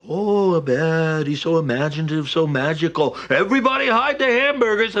Oh, a bed. He's so imaginative, so magical. Everybody hide the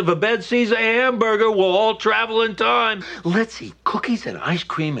hamburgers. If a bed sees a hamburger, we'll all travel in time. Let's eat cookies and ice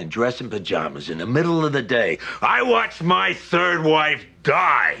cream and dress in pajamas in the middle of the day. I watched my third wife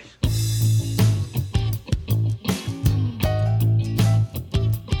die.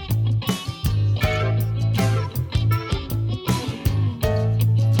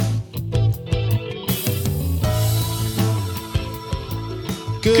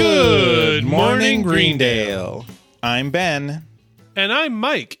 Good morning, Greendale. I'm Ben. And I'm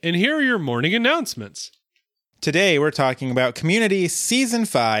Mike, and here are your morning announcements. Today we're talking about Community Season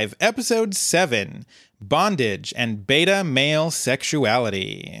 5, Episode 7, Bondage and Beta Male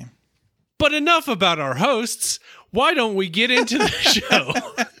Sexuality. But enough about our hosts. Why don't we get into the show?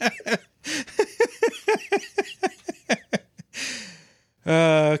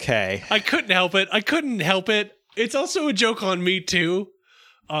 Okay. I couldn't help it. It's also a joke on me, too.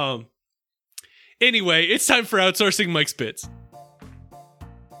 Anyway, it's time for Outsourcing Mike's Bits.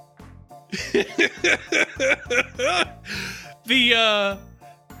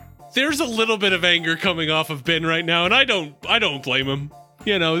 There's a little bit of anger coming off of Ben right now, and I don't blame him.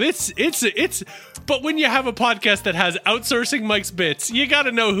 You know, it's but when you have a podcast that has Outsourcing Mike's Bits, you got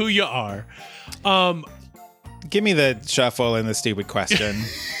to know who you are. Give me the shuffle and the stupid question.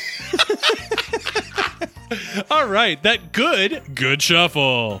 All right, that good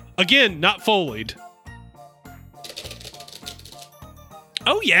shuffle. Again, not Foleyed.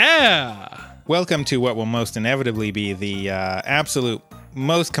 Oh, yeah. Welcome to what will most inevitably be the absolute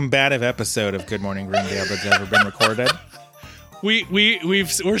most combative episode of Good Morning Greendale that's ever been recorded.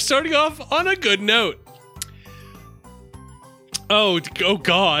 We're starting off on a good note. Oh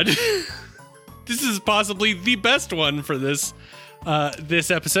God. This is possibly the best one for this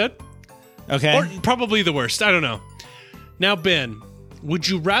episode. Okay. Or probably the worst. I don't know. Now, Ben, would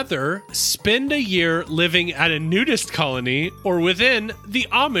you rather spend a year living at a nudist colony or within the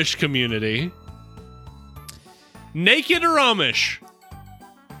Amish community? Naked or Amish?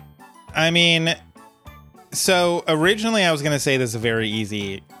 I mean, so originally I was going to say this is a very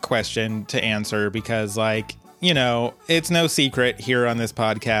easy question to answer because, like, you know, it's no secret here on this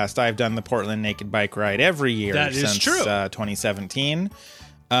podcast. I've done the Portland Naked Bike Ride every year since 2017.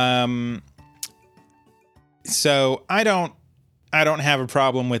 So I don't have a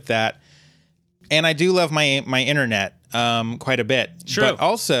problem with that. And I do love my internet quite a bit. True. But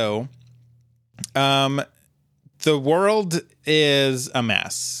also, the world is a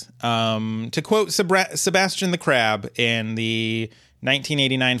mess. To quote Sebastian the Crab in the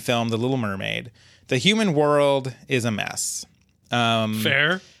 1989 film The Little Mermaid, the human world is a mess.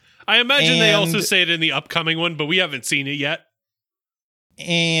 Fair. I imagine they also say it in the upcoming one, but we haven't seen it yet.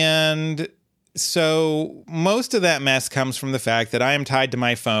 And so most of that mess comes from the fact that I am tied to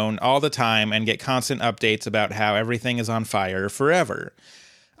my phone all the time and get constant updates about how everything is on fire forever.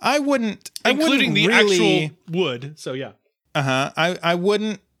 Including the actual wood. So yeah. I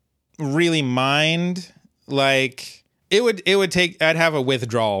wouldn't really mind. Like it would take. I'd have a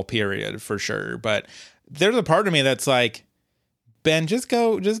withdrawal period for sure. But there's a part of me that's like, Ben, just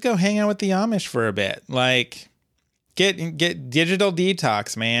go hang out with the Amish for a bit. Like, get digital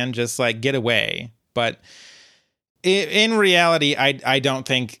detox, man. Just like get away. But in reality, I don't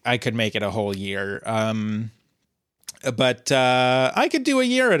think I could make it a whole year. But I could do a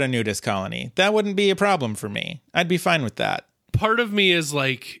year at a nudist colony. That wouldn't be a problem for me. I'd be fine with that. Part of me is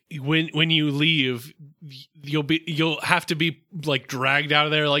like, when you leave, you'll have to be like dragged out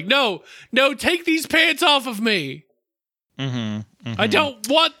of there. Like, no, take these pants off of me. Mm-hmm. I don't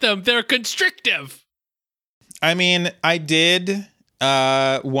want them. They're constrictive. I mean, I did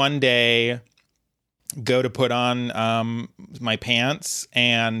one day go to put on my pants,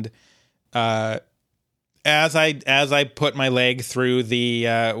 and as I put my leg through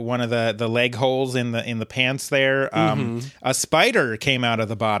the one of the leg holes in the pants there, a spider came out of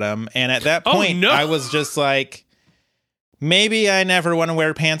the bottom, and at that point, I was just like, maybe I never want to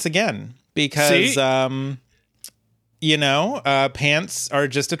wear pants again because pants are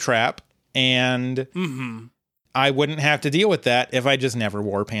just a trap, and I wouldn't have to deal with that if I just never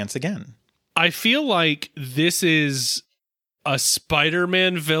wore pants again. I feel like this is a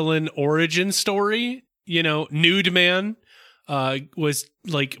Spider-Man villain origin story. You know, Nude Man was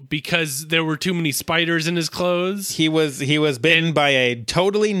like, because there were too many spiders in his clothes. He was bitten by a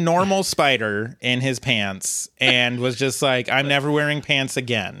totally normal spider in his pants and was just like, I'm never wearing pants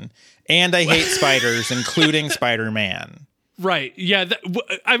again. And I hate spiders, including Spider-Man. Right. Yeah.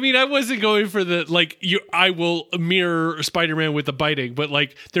 I mean, I wasn't going for the I will mirror Spider-Man with the biting, but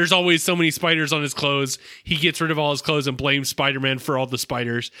like, there's always so many spiders on his clothes. He gets rid of all his clothes and blames Spider-Man for all the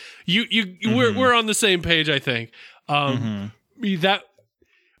spiders. We're on the same page, I think.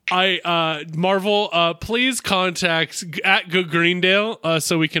 Marvel, please contact at Good Greendale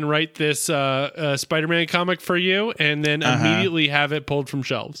so we can write this Spider-Man comic for you, and then immediately have it pulled from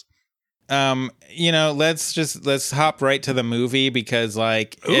shelves. Let's hop right to the movie, because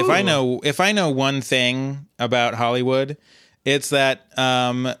like, if I know one thing about Hollywood, it's that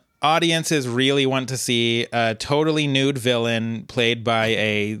audiences really want to see a totally nude villain played by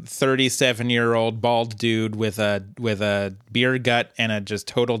a 37-year-old bald dude with a beer gut and a just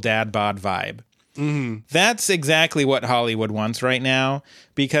total dad bod vibe. That's exactly what Hollywood wants right now,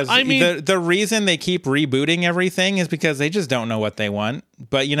 because the reason they keep rebooting everything is because they just don't know what they want.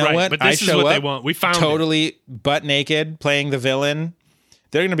 But you know what? But this is what they want. We found totally butt naked playing the villain.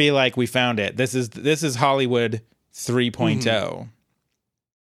 They're going to be like, we found it. This is Hollywood 3.0.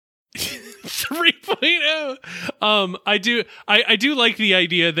 3.0. I do like the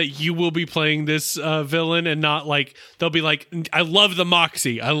idea that you will be playing this villain, and not like they'll be like, I love the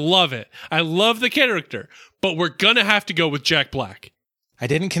moxie, I love it, I love the character, but we're gonna have to go with Jack Black. I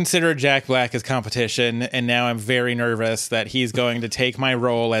didn't consider Jack Black as competition, and now I'm very nervous that he's going to take my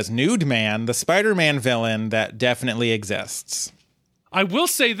role as Nude Man, the Spider-Man villain that definitely exists. I will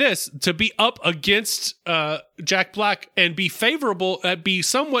say this, to be up against Jack Black and be favorable, be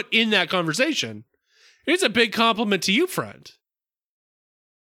somewhat in that conversation, it's a big compliment to you, friend.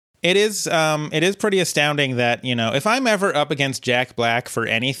 It is pretty astounding that, if I'm ever up against Jack Black for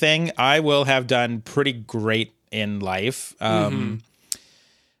anything, I will have done pretty great in life.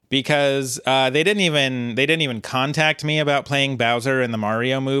 Because they didn't even contact me about playing Bowser in the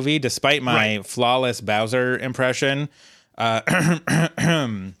Mario movie, despite my flawless Bowser impression. Hey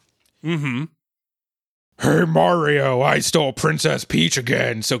Mario, I stole Princess Peach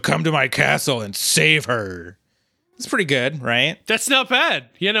again, so come to my castle and save her. It's pretty good, right? That's not bad.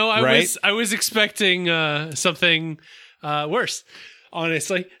 I was expecting something worse.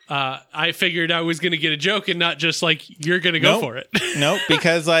 Honestly, I figured I was going to get a joke and not just like, you're going to go for it. Nope,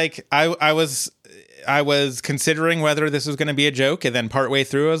 because like I was considering whether this was going to be a joke, and then partway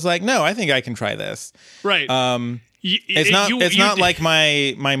through I was like, no, I think I can try this. Right. It's not like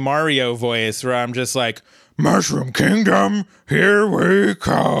my Mario voice where I'm just like, Mushroom Kingdom, here we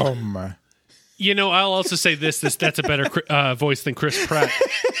come. I'll also say that's a better voice than Chris Pratt.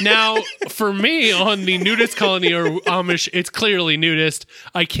 Now, for me, on the nudist colony or Amish, it's clearly nudist.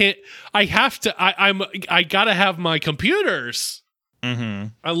 I gotta have my computers.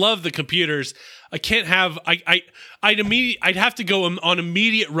 I love the computers. I can't have, I'd have to go on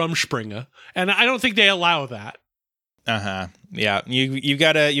immediate Rumspringa, and I don't think they allow that. Yeah, you've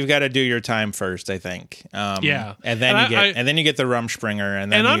got to do your time first, I think. Yeah, and then you get the Rumspringer,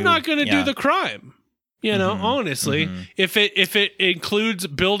 and I'm not going to do the crime. Honestly, if it includes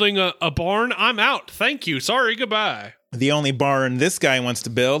building a barn, I'm out. Thank you. Sorry, goodbye. The only barn this guy wants to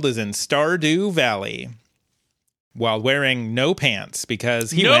build is in Stardew Valley, while wearing no pants,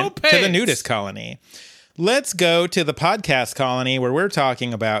 because he went to the nudist colony. Let's go to the podcast colony, where we're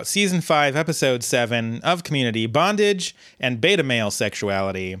talking about season 5, episode 7 of Community, bondage and beta male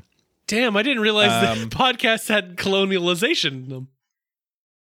sexuality. Damn, I didn't realize that podcasts had colonialization in them.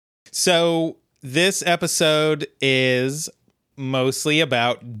 So this episode is mostly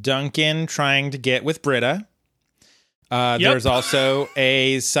about Duncan trying to get with Britta. There's also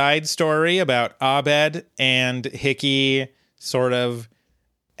a side story about Abed and Hickey sort of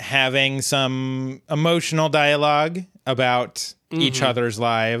having some emotional dialogue about each other's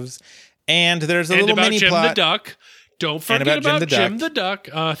lives. And there's a little mini Jim plot. the Duck. Don't forget about Jim the Duck.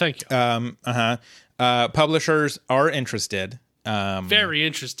 Thank you. Publishers are interested. Very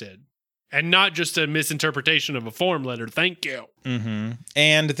interested. And not just a misinterpretation of a form letter. Thank you. And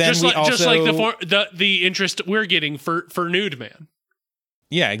then just just like the interest we're getting for Nude Man.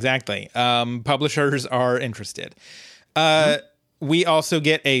 Yeah, exactly. Publishers are interested. We also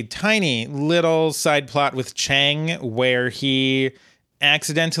get a tiny little side plot with Chang where he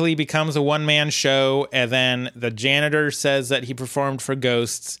accidentally becomes a one-man show, and then the janitor says that he performed for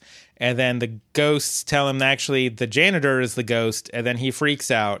ghosts, and then the ghosts tell him that actually the janitor is the ghost, and then he freaks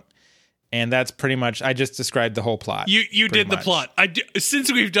out. And that's pretty much, I just described the whole plot. You did the plot.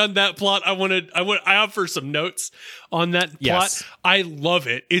 Since we've done that plot, I offer some notes on that plot. Yes. I love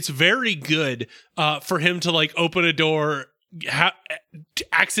it. It's very good for him to like open a door,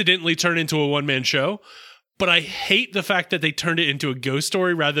 accidentally turn into a one-man show. But I hate the fact that they turned it into a ghost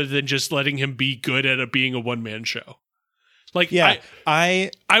story rather than just letting him be good at being a one-man show. Like, Yeah,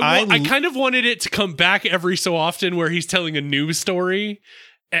 I kind of wanted it to come back every so often where he's telling a new story.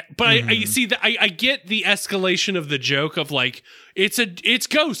 But I see that I get the escalation of the joke of like, it's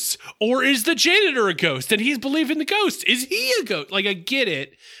ghosts, or is the janitor a ghost and he's believing the ghost? Is he a ghost? Like, I get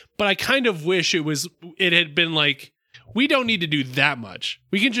it, but I kind of wish it had been like, we don't need to do that much.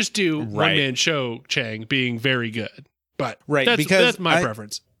 We can just do one man show Chang being very good. But that's my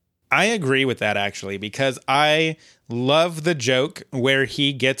preference. I agree with that, actually, because I love the joke where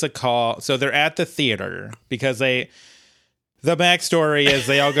he gets a call. So they're at the theater because the backstory is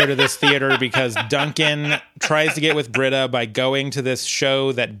they all go to this theater because Duncan tries to get with Britta by going to this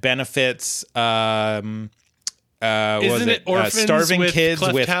show that benefits Isn't it orphans starving with kids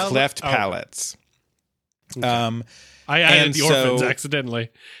cleft with palate? cleft palates. Okay. I added the orphans so, accidentally.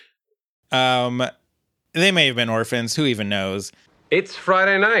 They may have been orphans. Who even knows? It's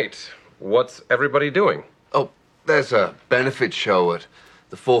Friday night. What's everybody doing? Oh, there's a benefit show at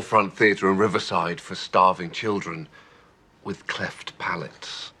the Forefront Theatre in Riverside for starving children with cleft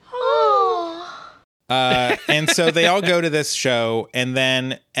palates. And so they all go to this show, and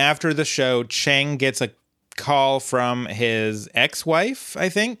then after the show, Chang gets a call from his ex-wife, I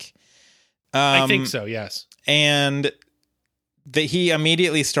think. I think so, yes. And he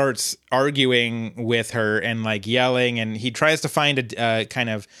immediately starts arguing with her and like yelling, and he tries to find a kind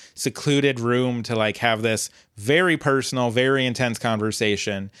of secluded room to like have this very personal, very intense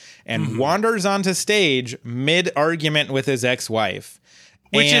conversation, and wanders onto stage mid-argument with his ex-wife.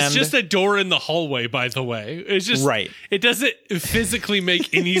 Which is just a door in the hallway, by the way. It's just right. It doesn't physically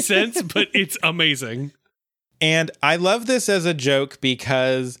make any sense, but it's amazing. And I love this as a joke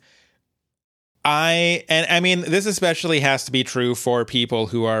because I mean, this especially has to be true for people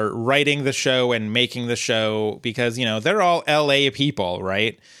who are writing the show and making the show because, you know, they're all LA people,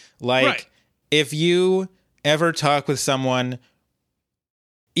 right? Like, if you ever talk with someone,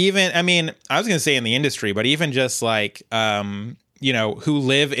 even, I mean, I was going to say in the industry, but even just like, you know, who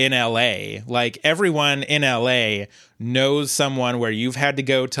live in LA, like everyone in LA knows someone where you've had to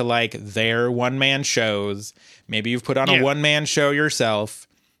go to like their one-man shows. Maybe you've put on a one-man show yourself.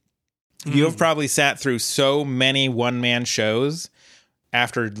 You have probably sat through so many one-man shows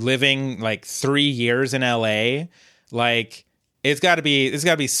after living like 3 years in LA. Like it's got to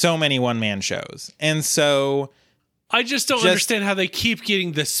be so many one-man shows. And so I just don't understand how they keep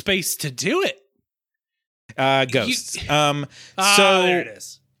getting the space to do it. Ghosts. There it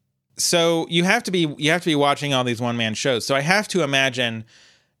is. So you have to be watching all these one-man shows. So I have to imagine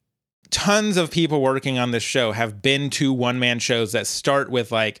tons of people working on this show have been to one-man shows that start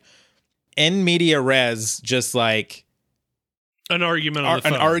with like in media res, just like an argument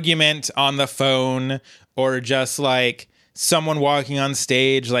on the phone, or just like someone walking on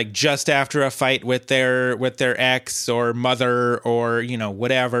stage like just after a fight with their ex or mother or, you know,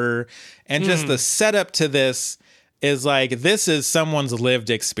 whatever. And just the setup to this is like, this is someone's lived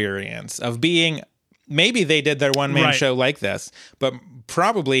experience of being, maybe they did their one-man show like this, but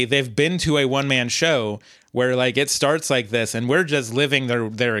probably they've been to a one-man show where like it starts like this and we're just living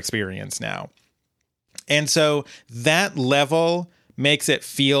their experience now. And so that level makes it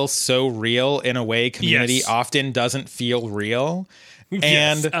feel so real in a way Community often doesn't feel real. Yes,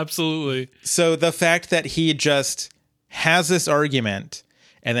 And absolutely. so the fact that he just has this argument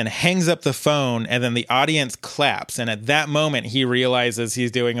and then hangs up the phone and then the audience claps, and at that moment he realizes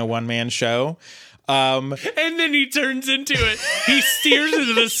he's doing a one-man show. And then he turns into it. He steers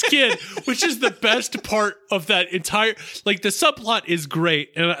into the skid, which is the best part of that entire, like the subplot is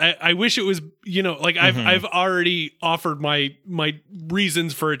great. And I wish it was, you know, like I've already offered my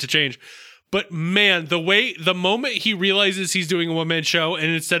reasons for it to change. But man, the moment he realizes he's doing a one-man show and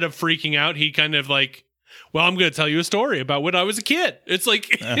instead of freaking out, he kind of like, well, I'm going to tell you a story about when I was a kid. It's like,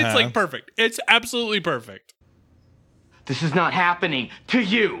 it's like perfect. It's absolutely perfect. This is not happening to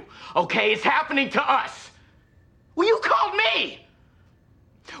you, okay? It's happening to us. Well, you called me.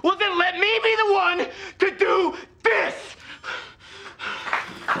 Well, then let me be the one to do this.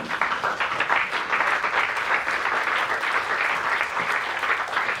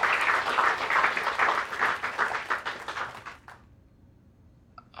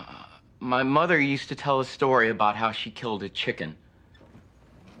 My mother used to tell a story about how she killed a chicken.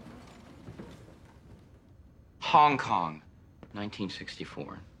 Hong Kong,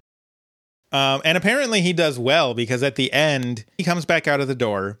 1964. And apparently he does well because at the end, he comes back out of the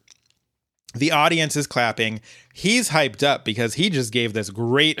door. The audience is clapping. He's hyped up because he just gave this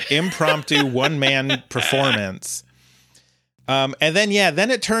great impromptu one-man performance. And then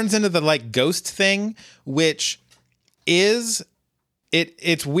it turns into the like ghost thing, which is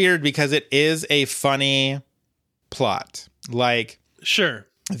it's weird because it is a funny plot. Like, Sure.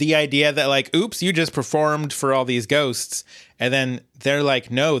 the idea that like, oops, you just performed for all these ghosts. And then they're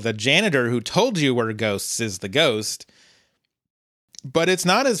like, no, the janitor who told you we're ghosts is the ghost. But it's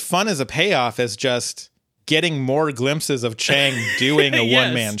not as fun as a payoff as just getting more glimpses of Chang doing a Yes.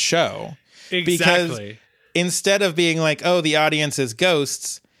 one-man show. Exactly. Because instead of being like, oh, the audience is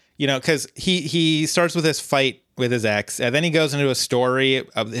ghosts, you know, because he starts with this fight with his ex, and then he goes into a story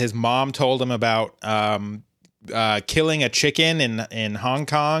of his mom told him about killing a chicken in Hong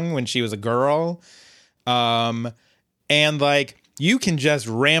Kong when she was a girl. And like, you can just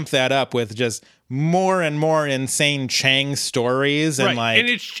ramp that up with just more and more insane Chang stories, and like,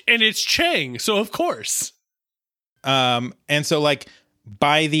 and it's Chang, so of course. And so like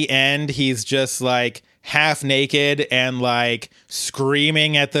by the end, he's just like half naked and like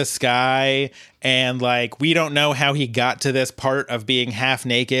screaming at the sky, and like we don't know how he got to this part of being half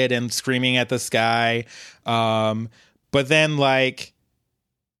naked and screaming at the sky. But then like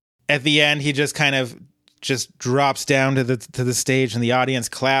at the end, he just kind of just drops down to the stage, and the audience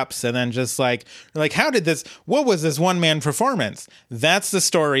claps, and then just like what was this one-man performance? That's the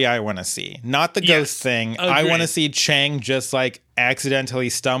story I want to see, not the ghost thing. Agreed. I want to see Chang just like accidentally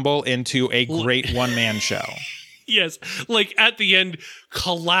stumble into a great one-man show. Yes, like at the end,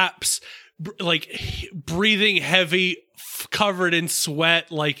 collapse, like breathing heavy, covered in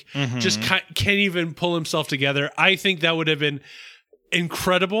sweat, like just can't even pull himself together. I think that would have been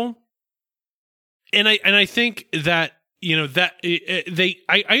incredible. And I think that, you know, that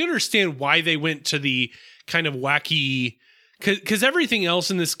I understand why they went to the kind of wacky, because everything else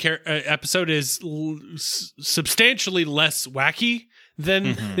in this episode is substantially less wacky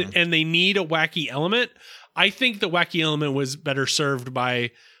than, and they need a wacky element. I think the wacky element was better served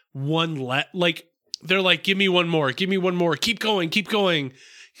by like they're like, give me one more, keep going,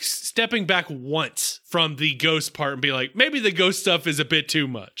 stepping back once from the ghost part and be like, maybe the ghost stuff is a bit too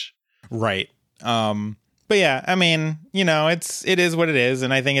much. Right. But yeah, I mean, you know, it is what it is,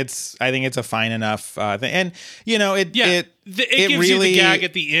 and I think it's a fine enough thing. And you know, it gives really, you the gag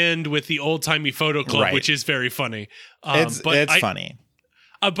at the end with the old timey photo club, right, which is very funny. It's funny.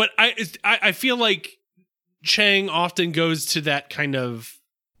 But I feel like Chang often goes to that kind of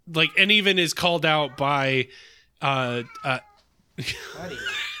like, and even is called out by Buddy,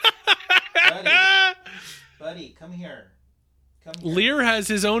 come here. Lear has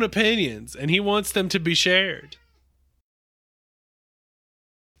his own opinions, and he wants them to be shared.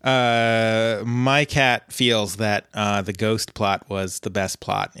 My cat feels that the ghost plot was the best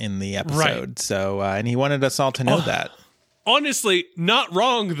plot in the episode. Right. So, and he wanted us all to know that. Honestly, not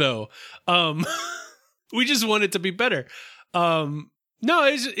wrong though. We just want it to be better. No,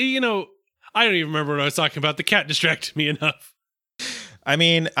 it's, you know, I don't even remember what I was talking about. The cat distracted me enough. I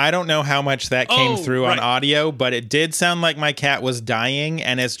mean, I don't know how much that came through on audio, but it did sound like my cat was dying,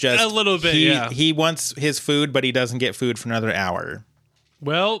 and it's just a little bit. He wants his food, but he doesn't get food for another hour.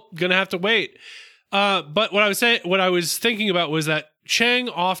 Well, gonna have to wait. But what I was thinking about was that Chang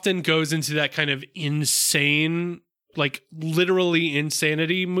often goes into that kind of insane, like literally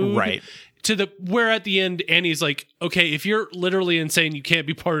insanity mood, right? Where at the end, Annie's like, "Okay, if you're literally insane, you can't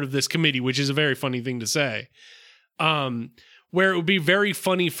be part of this committee," which is a very funny thing to say. Where it would be very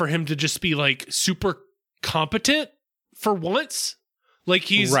funny for him to just be like super competent for once. Like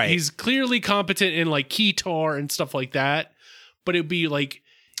he's clearly competent in like Keytar and stuff like that, but it'd be like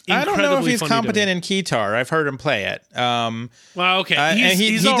I don't know if he's competent in Keytar. I've heard him play it. Well, okay. And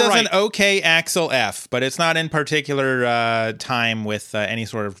he does an okay Axel F, but it's not in particular time with any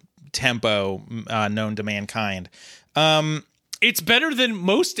sort of tempo known to mankind. It's better than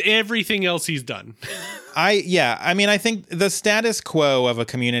most everything else he's done. I mean, I think the status quo of a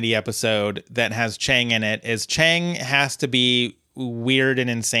Community episode that has Chang in it is Chang has to be weird and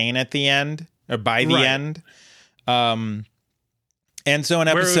insane at the end, or by the end. And so an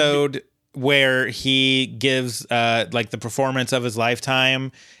episode where he gives like the performance of his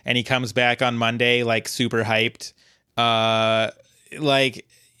lifetime, and he comes back on Monday like super hyped, like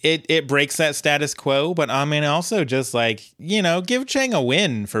it breaks that status quo. But I mean, also just like, you know, give Chang a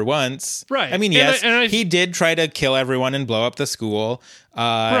win for once, right? I mean, yes, he did try to kill everyone and blow up the school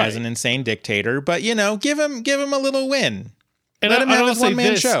as an insane dictator, but you know, give him a little win. And let him have his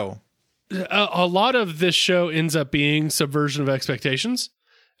one-man show. A lot of this show ends up being subversion of expectations.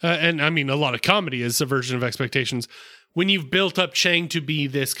 And I mean, a lot of comedy is subversion of expectations. When you've built up Chang to be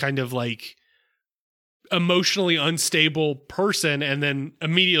this kind of like emotionally unstable person, and then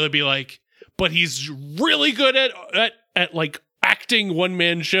immediately be like, but he's really good at like acting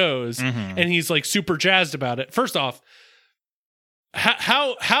one-man shows, and he's like super jazzed about it. First off,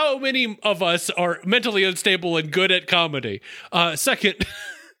 How many of us are mentally unstable and good at comedy? Second,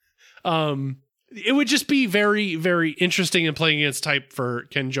 it would just be very, very interesting and playing against type for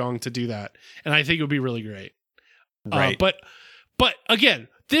Ken Jeong to do that, and I think it would be really great. Right. But again,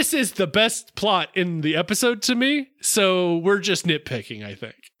 this is the best plot in the episode to me, so we're just nitpicking, I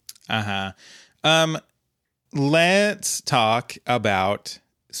think. Let's talk about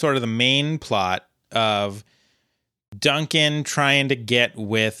sort of the main plot of Duncan trying to get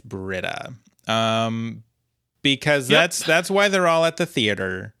with Britta. Because that's why they're all at the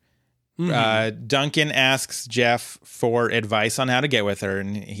theater. Duncan asks Jeff for advice on how to get with her,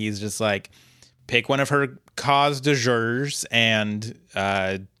 and he's just like, pick one of her cause de jours and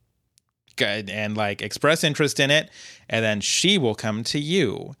like express interest in it, and then she will come to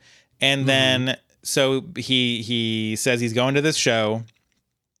you. And then so he says he's going to this show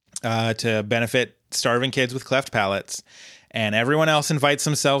to benefit starving kids with cleft palates, and everyone else invites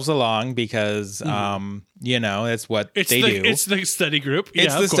themselves along because it's what they do. It's the study group.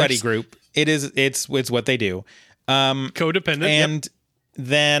 It's the study group. It's what they do. Codependent. And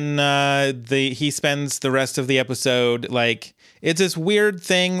then he spends the rest of the episode like, it's this weird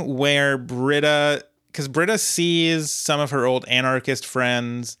thing where Britta sees some of her old anarchist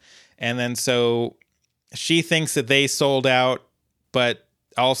friends, and then so she thinks that they sold out, but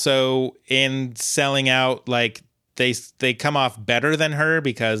also in selling out, like they come off better than her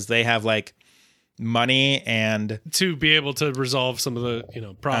because they have like money and to be able to resolve some of the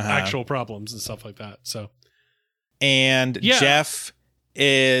actual problems and stuff like that. So, and Jeff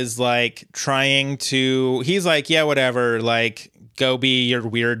is like he's like, yeah, whatever, like go be your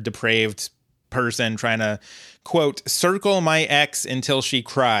weird depraved person trying to quote circle my ex until she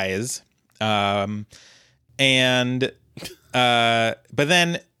cries. But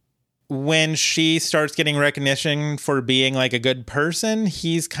then when she starts getting recognition for being like a good person,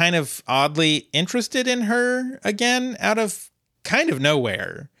 he's kind of oddly interested in her again out of kind of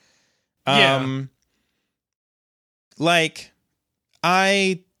nowhere. Like,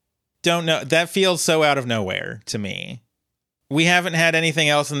 I don't know. That feels so out of nowhere to me. We haven't had anything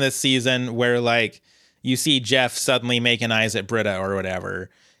else in this season where like you see Jeff suddenly making eyes at Britta or whatever.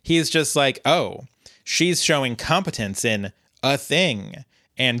 He's just like, oh, she's showing competence in a thing,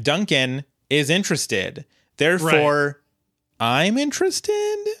 and Duncan is interested. Therefore, I'm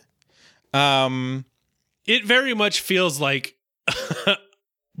interested. It very much feels like,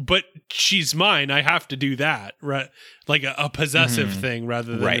 but she's mine. I have to do that, right? Like a possessive thing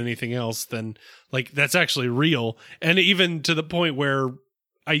rather than anything else. Then, like, that's actually real, and even to the point where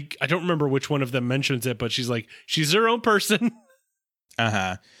I don't remember which one of them mentions it, but she's like, she's her own person.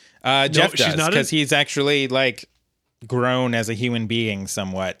 Jeff does, because he's actually like grown as a human being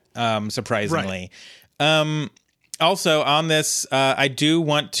somewhat, surprisingly. Also on this, I do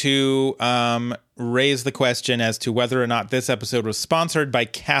want to raise the question as to whether or not this episode was sponsored by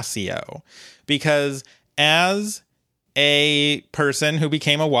Casio, because as a person who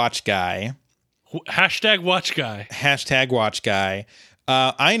became a watch guy, hashtag watch guy,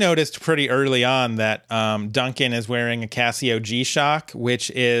 I noticed pretty early on that Duncan is wearing a Casio G-Shock,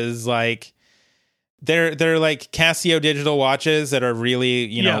 which is like they're like Casio digital watches that are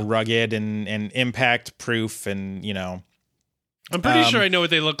really rugged and impact proof, and I'm pretty sure I know what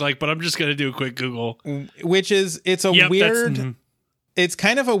they look like, but I'm just gonna do a quick Google. Which is it's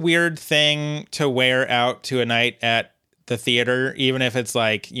kind of a weird thing to wear out to a night at the theater, even if it's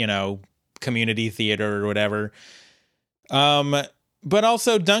like community theater or whatever. But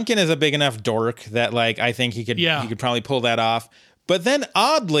also Duncan is a big enough dork that like I think he could probably pull that off. But then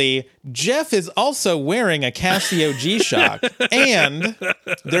oddly, Jeff is also wearing a Casio G-Shock, and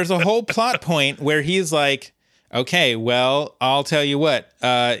there's a whole plot point where he's like, okay, well, I'll tell you what,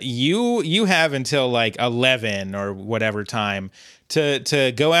 you have until like 11 or whatever time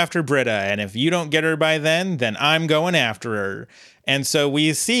to go after Britta, and if you don't get her by then I'm going after her. And so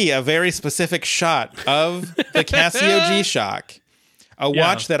we see a very specific shot of the Casio G-Shock. A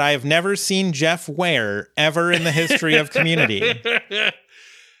watch that I have never seen Jeff wear ever in the history of Community.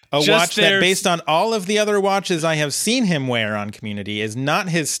 A watch that, based on all of the other watches I have seen him wear on Community, is not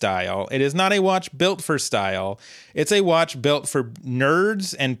his style. It is not a watch built for style. It's a watch built for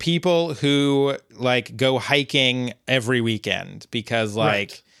nerds and people who like go hiking every weekend because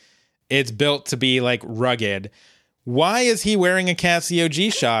like it's built to be like rugged. Why is he wearing a Casio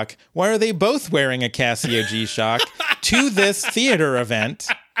G-Shock? Why are they both wearing a Casio G-Shock to this theater event?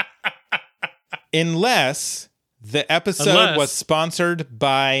 Unless the episode was sponsored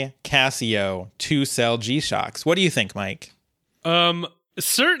by Casio to sell G-Shocks. What do you think, Mike?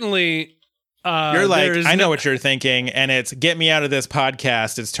 Certainly You're like, there is I know what you're thinking, and it's get me out of this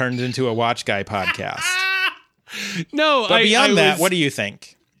podcast. It's turned into a Watch Guy podcast. No, But beyond that, what do you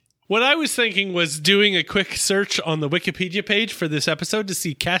think? What I was thinking was doing a quick search on the Wikipedia page for this episode to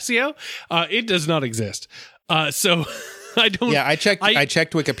see Casio. It does not exist. So I don't. Yeah, I checked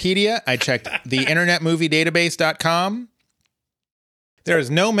Wikipedia. I checked the internetmoviedatabase.com. There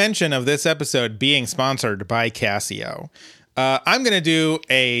is no mention of this episode being sponsored by Casio. I'm going to do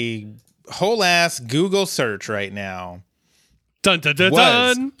a whole ass Google search right now. Dun dun dun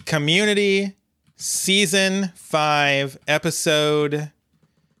Was dun. Community Season 5 episode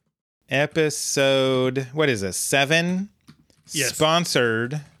what is this? 7? Yes.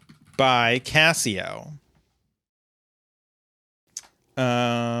 Sponsored by Casio.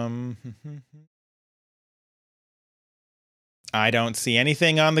 I don't see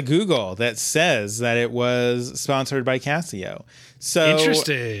anything on the Google that says that it was sponsored by Casio. So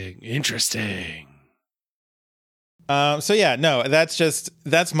Interesting. So yeah, no,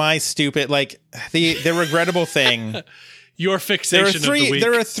 that's my stupid, like the regrettable thing. Your fixation of the week.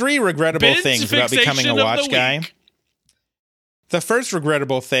 There are three regrettable Ben's things about becoming fixation a of watch the guy. week. The first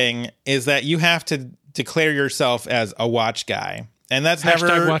regrettable thing is that you have to declare yourself as a watch guy. And that's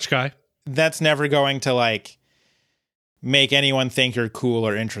Hashtag watch guy. That's never going to like make anyone think you're cool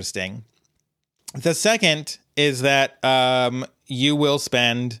or interesting. The second is that you will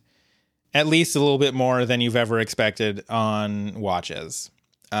spend at least a little bit more than you've ever expected on watches.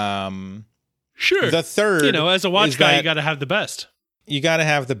 Sure. The third, as a watch guy, you got to have the best. You got to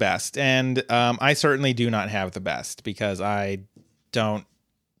have the best. And I certainly do not have the best because I don't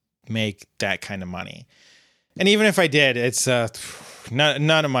make that kind of money. And even if I did, it's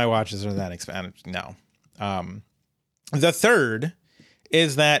none of my watches are that expensive. No. The third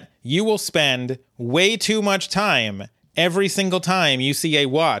is that you will spend way too much time every single time you see a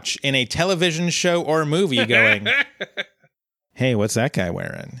watch in a television show or movie going, hey, what's that guy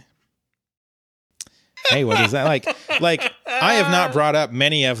wearing? Hey, what is that? Like I have not brought up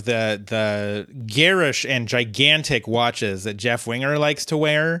many of the garish and gigantic watches that Jeff Winger likes to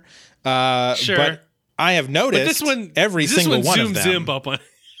wear. Sure. But I have noticed every single one of them. Zooms in up on.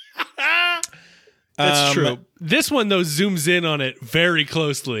 That's true. This one, though, zooms in on it very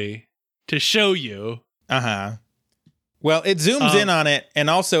closely to show you. Uh-huh. Well, it zooms in on it, and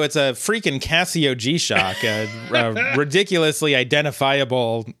also it's a freaking Casio G-Shock, a ridiculously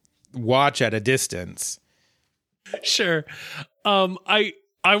identifiable watch at a distance. Sure. I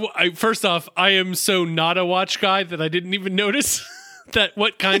first off, I am so not a watch guy that I didn't even notice that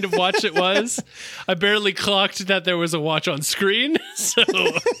what kind of watch it was. I barely clocked that there was a watch on screen, so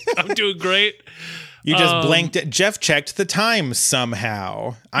I'm doing great. You just blinked at Jeff checked the time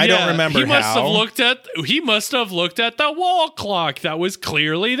somehow. I don't remember he must how. He must have looked at the wall clock that was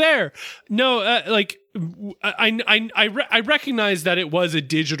clearly there. No, I recognize that it was a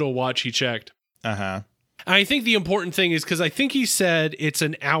digital watch he checked. Uh-huh. I think the important thing is because I think he said it's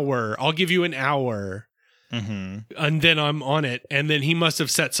an hour. I'll give you an hour. Mm-hmm. And then I'm on it. And then he must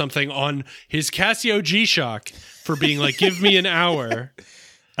have set something on his Casio G-Shock for being like, give me an hour.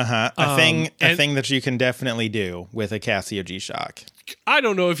 Uh-huh. A thing that you can definitely do with a Casio G-Shock. I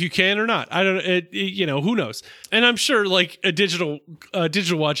don't know if you can or not. I don't. Who knows? And I'm sure like a digital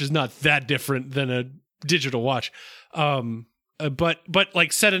watch is not that different than a digital watch. But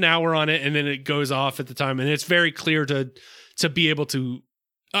like set an hour on it and then it goes off at the time, and it's very clear to be able to.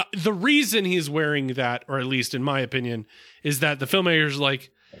 The reason he's wearing that, or at least in my opinion, is that the filmmaker's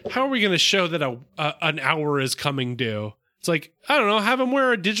like, how are we going to show that an hour is coming due? It's like, I don't know, have him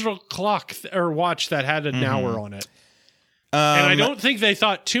wear a digital clock or watch that had an hour on it. And I don't think they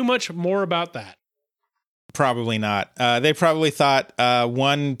thought too much more about that. Probably not. They probably thought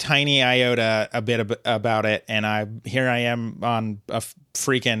one tiny iota a bit about it, and here I am on a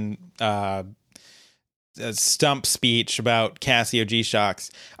freaking a stump speech about Casio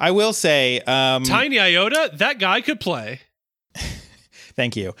G-Shocks. I will say... tiny iota? That guy could play.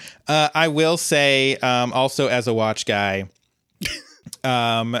 Thank you. I will say, also as a watch guy,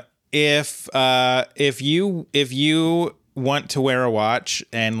 if you want to wear a watch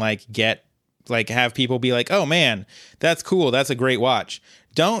and have people be like, oh man, that's cool, that's a great watch.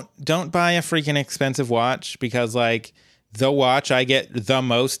 Don't buy a freaking expensive watch, because like the watch I get the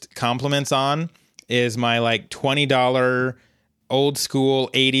most compliments on is my like $20 old school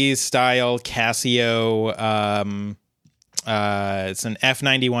 80s style Casio. It's an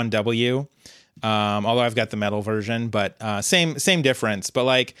F91W. Although I've got the metal version, but same difference. But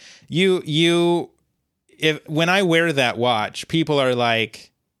like when I wear that watch, people are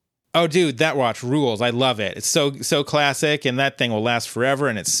like, "Oh, dude, that watch rules! I love it. It's so classic, and that thing will last forever,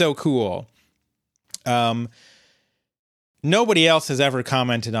 and it's so cool." Nobody else has ever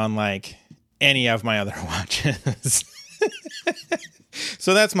commented on like any of my other watches.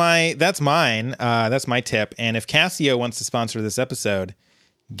 So that's mine. That's my tip. And if Casio wants to sponsor this episode,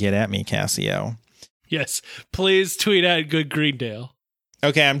 get at me, Casio. Yes, please tweet at Good Greendale.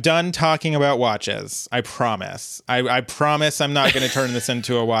 Okay, I'm done talking about watches. I promise. I promise I'm not going to turn this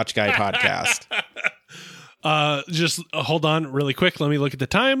into a Watch Guy podcast. Just hold on really quick. Let me look at the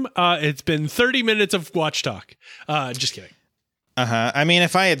time. It's been 30 minutes of watch talk. Just kidding. I mean,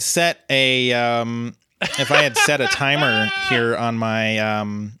 if I had set a timer here on my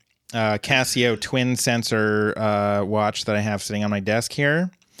Casio twin sensor watch that I have sitting on my desk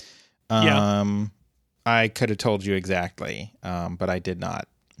here, I could have told you exactly, but I did not.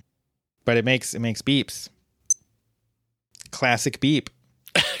 But it makes beeps. Classic beep.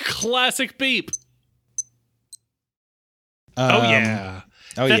 Classic beep. Oh yeah,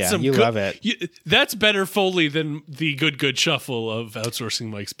 you love it. That's better Foley than the good shuffle of outsourcing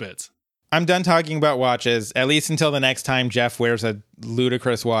Mike's bits. I'm done talking about watches, at least until the next time Jeff wears a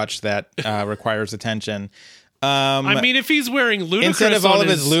ludicrous watch that requires attention. I mean, if he's wearing ludicrous instead of all of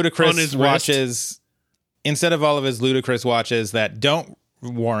his ludicrous his watches, instead of all of his ludicrous watches that don't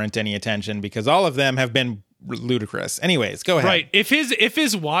warrant any attention, because all of them have been ludicrous. Anyways, go ahead. Right. If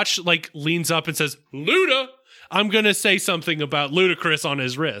his watch like leans up and says Luda, I'm gonna say something about ludicrous on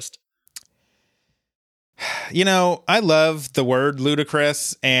his wrist. You know, I love the word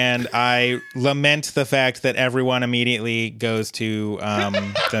ludicrous, and I lament the fact that everyone immediately goes to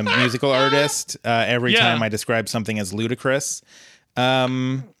the musical artist every time I describe something as ludicrous.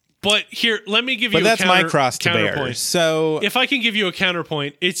 But here, let me give you but that's my cross to bear. So if I can give you a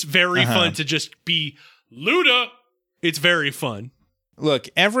counterpoint, it's very fun to just be Luda. It's very fun. Look,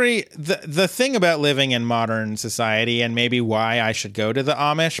 the thing about living in modern society, and maybe why I should go to the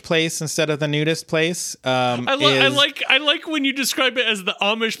Amish place instead of the nudist place. I like when you describe it as the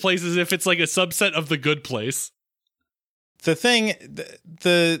Amish place as if it's like a subset of the good place. The thing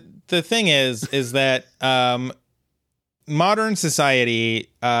is that modern society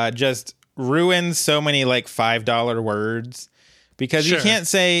just ruins so many like $5 words, because you can't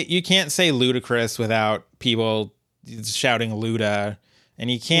say ludicrous without people shouting Luda. And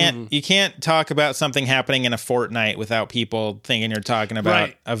you can't talk about something happening in a fortnight without people thinking you're talking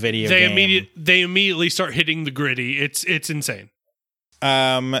about a video game. They immediately start hitting the gritty. It's insane.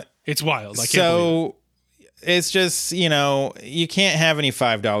 It's wild. I can't believe it. It's just, you know, you can't have any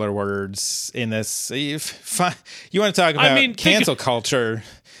 $5 words in this. You want to talk about cancel culture?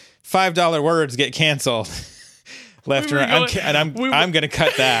 $5 words get canceled left and right. I'm going to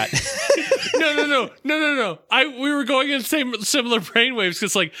cut that. No. We were going in similar brainwaves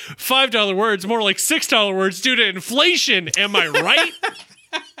because like $5 words, more like $6 words due to inflation. Am I right?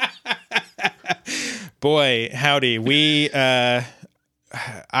 Boy, howdy. I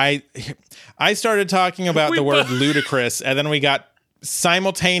started talking about the word ludicrous, and then we got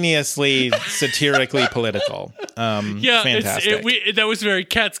simultaneously satirically political. Fantastic. That was very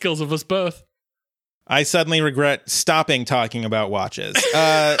Catskills of us both. I suddenly regret stopping talking about watches.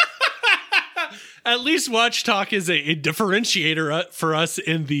 At least Watch Talk is a differentiator for us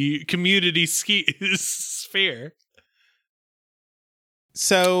in the community sphere.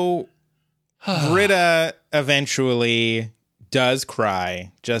 So Britta eventually does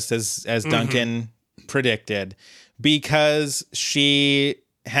cry, just as Duncan predicted, because she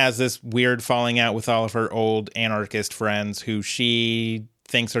has this weird falling out with all of her old anarchist friends who she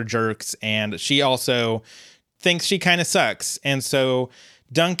thinks are jerks, and she also thinks she kind of sucks. And so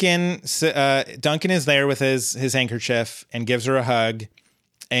Duncan is there with his handkerchief and gives her a hug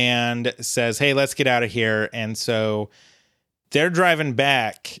and says, "Hey, let's get out of here." And so they're driving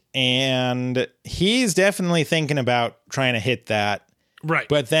back, and he's definitely thinking about trying to hit that. Right.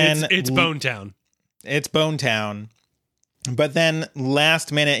 But then it's Bonetown. It's Bonetown. But then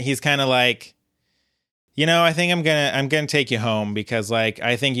last minute, he's kind of like, you know, I think I'm gonna take you home, because like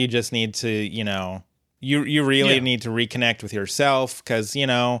I think you just need to, you know, you really need to reconnect with yourself, because, you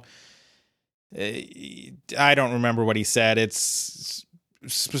know, I don't remember what he said. It's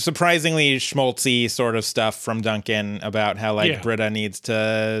surprisingly schmaltzy sort of stuff from Duncan about how like Britta needs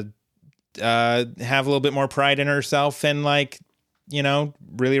to have a little bit more pride in herself and like, you know,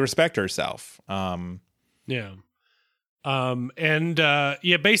 really respect herself.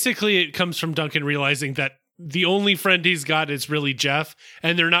 Basically it comes from Duncan realizing that the only friend he's got is really Jeff,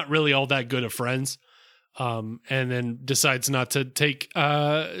 and they're not really all that good of friends. And then decides not to take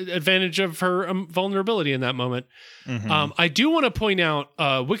advantage of her vulnerability in that moment. Mm-hmm. I do want to point out,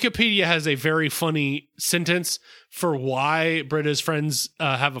 Wikipedia has a very funny sentence for why Britta's friends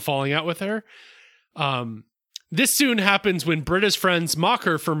have a falling out with her. This soon happens when Britta's friends mock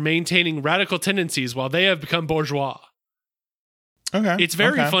her for maintaining radical tendencies while they have become bourgeois. Okay. It's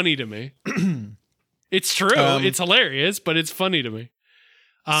very funny to me. It's true. It's hilarious, but it's funny to me.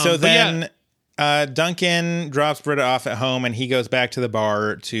 So then Duncan drops Britta off at home and he goes back to the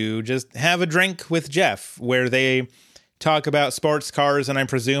bar to just have a drink with Jeff, where they talk about sports cars and I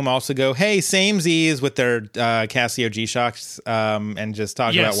presume also go, hey, samesies, with their Casio G-Shocks, and just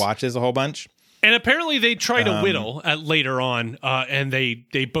talk about watches a whole bunch. And apparently they try to whittle at later on, and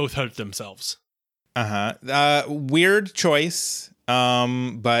they both hurt themselves. Weird choice.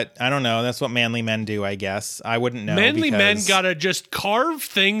 But I don't know. That's what manly men do, I guess. I wouldn't know. Manly men gotta just carve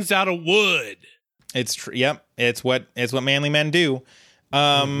things out of wood. It's yep. It's what manly men do.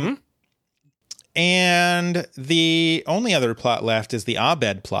 And the only other plot left is the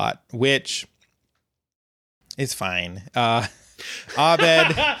Abed plot, which is fine. Abed,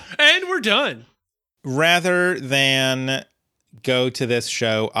 and we're done. Rather than go to this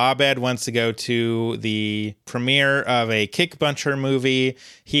show, Abed wants to go to the premiere of a Kick Puncher movie.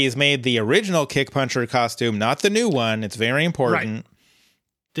 He's made the original Kick Puncher costume, not the new one. It's very important. Right.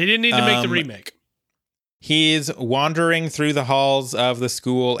 They didn't need to make the remake. He's wandering through the halls of the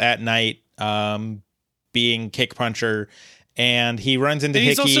school at night, being Kick Puncher, and he runs into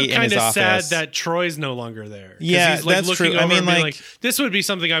Hickey in his office. He's also kind of sad that Troy's no longer there. Yeah, he's, like, that's looking true. Over I mean, and being like, this would be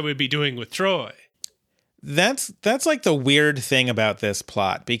something I would be doing with Troy. That's like the weird thing about this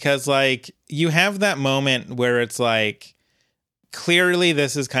plot, because like you have that moment where it's like clearly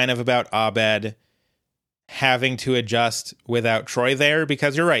this is kind of about Abed having to adjust without Troy there,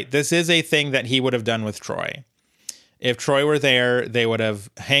 because you're right, this is a thing that he would have done with Troy. If Troy were there, they would have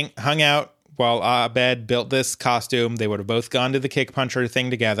hung out while Abed built this costume. They would have both gone to the Kick Puncher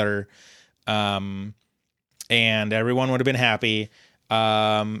thing together, and everyone would have been happy.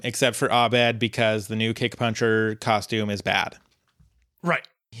 Except for Abed, because the new Kick Puncher costume is bad. Right.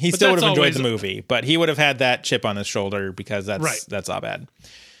 He still would have enjoyed the movie, but he would have had that chip on his shoulder because that's Abed.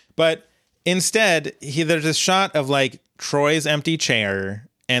 But instead, there's a shot of like Troy's empty chair,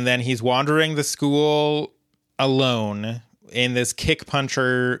 and then he's wandering the school alone in this Kick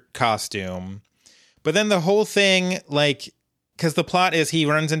Puncher costume. But then the whole thing, like, because the plot is he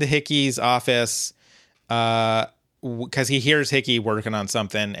runs into Hickey's office, because he hears Hickey working on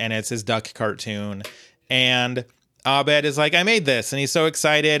something, and it's his duck cartoon. And Abed is like, I made this. And he's so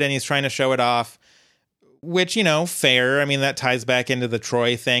excited, and he's trying to show it off, which, you know, fair. I mean, that ties back into the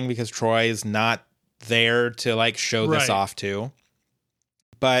Troy thing, because Troy is not there to, like, show this off to.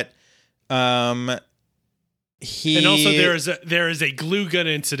 But And also there is a glue gun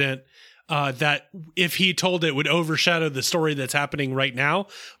incident that if he told it would overshadow the story that's happening right now.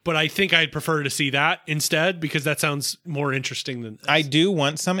 But I think I'd prefer to see that instead, because that sounds more interesting than this. I do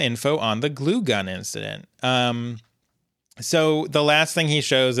want some info on the glue gun incident. So the last thing he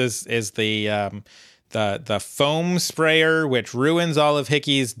shows is the foam sprayer, which ruins all of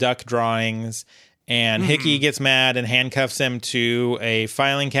Hickey's duck drawings. And Hickey gets mad and handcuffs him to a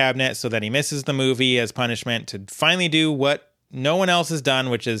filing cabinet so that he misses the movie as punishment to finally do what no one else has done,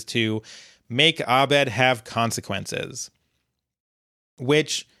 which is to make Abed have consequences.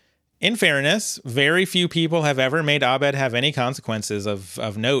 Which, in fairness, very few people have ever made Abed have any consequences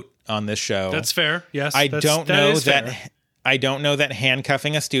of note on this show. That's fair. Yes. I don't know that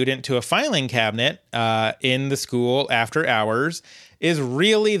handcuffing a student to a filing cabinet in the school after hours is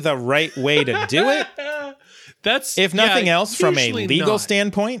really the right way to do it. That's, if nothing else, from a legal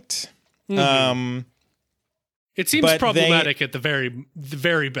standpoint. It seems problematic at the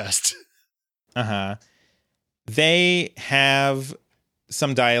very best. They have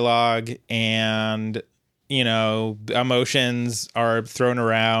some dialogue, and, you know, emotions are thrown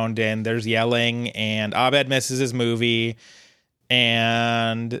around, and there's yelling, and Abed misses his movie,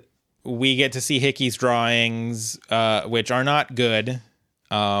 and we get to see Hickey's drawings, which are not good.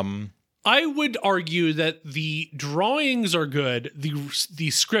 I would argue that the drawings are good. The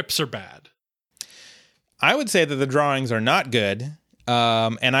scripts are bad. I would say that the drawings are not good.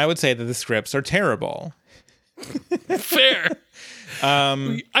 And I would say that the scripts are terrible. Fair.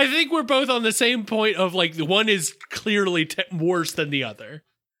 I think we're both on the same point of, like, the one is clearly worse than the other.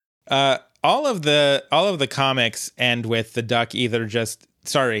 All of the comics end with the duck either just,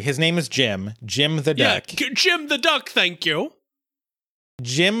 sorry, his name is Jim the Duck. Yeah, Jim the Duck, thank you.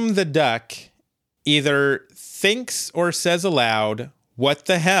 Jim the Duck either thinks or says aloud, "What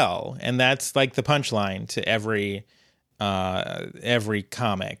the hell?" And that's like the punchline to every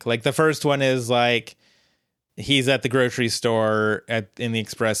comic. Like the first one is like, he's at the grocery store in the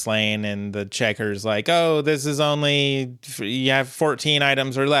express lane, and the checker's like, "Oh, this is only you have 14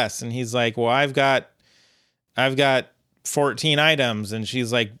 items or less," and he's like, "Well, I've got 14 items," and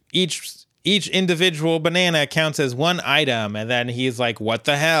she's like, "Each individual banana counts as one item," and then he's like, "What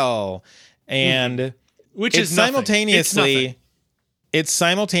the hell?" And which is simultaneously, it's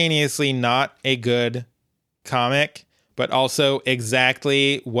simultaneously not a good comic, but also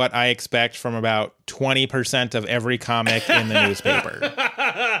exactly what I expect from about 20% of every comic in the newspaper.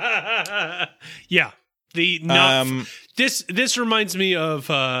 Yeah. This reminds me of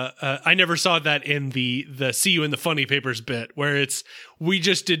I never saw that in the See You in the Funny Papers bit, where it's we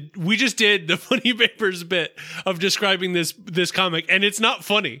just did the Funny Papers bit of describing this comic, and it's not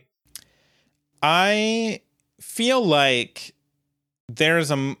funny. I feel like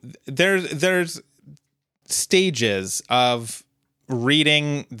there's stages of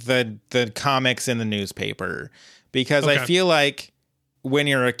reading the comics in the newspaper, because I feel like when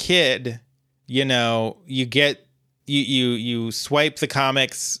you're a kid, you know, you get you swipe the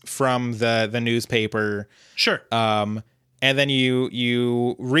comics from the newspaper, sure, and then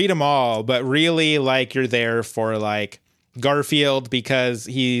you read them all, but really like you're there for like Garfield because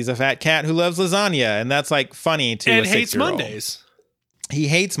he's a fat cat who loves lasagna, and that's like funny to and a hates 6-year-old. Mondays. He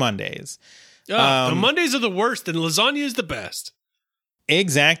hates Mondays. The Mondays are the worst, and lasagna is the best.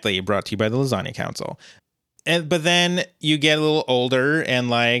 Exactly. Brought to you by the Lasagna Council. But then you get a little older, and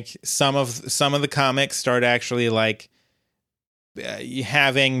like some of the comics start actually like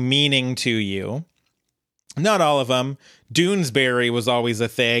having meaning to you. Not all of them. Doonesbury was always a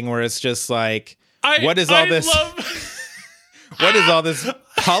thing where it's just like, what is all this? What is all this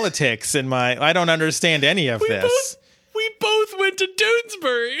politics in my? I don't understand any of this. We both went to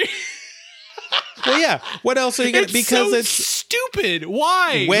Doonesbury. Well, yeah. What else are you going to? Because so it's stupid.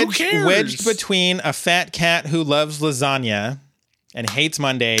 Why? Who cares? Wedged between a fat cat who loves lasagna and hates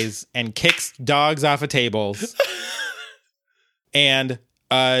Mondays and kicks dogs off of tables, and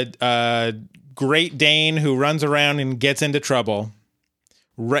a Great Dane who runs around and gets into trouble.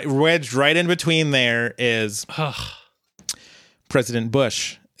 Wedged right in between there is President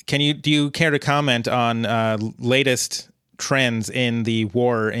Bush. Do you care to comment on latest trends in the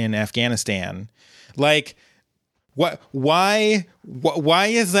war in Afghanistan? Like, what? Why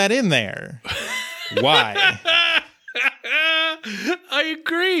is that in there? Why? I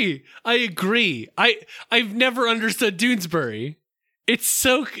agree. I've never understood Doonesbury. It's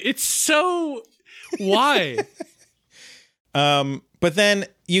so why? But then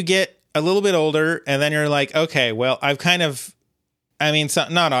you get a little bit older, and then you're like, okay, well, I've kind of, I mean,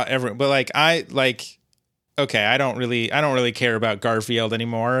 not everyone, but like okay, I don't really care about Garfield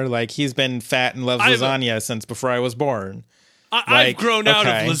anymore. Like, he's been fat and loves lasagna since before I was born. I've grown out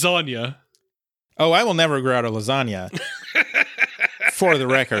of lasagna. Oh, I will never grow out of lasagna. For the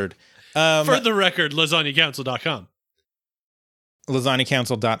record. LasagnaCouncil.com.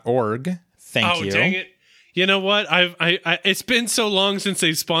 LasagnaCouncil.org. Thank you. Oh, dang it. You know what? I it's been so long since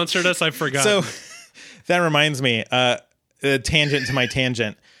they've sponsored us, I forgot. So that reminds me, a tangent to my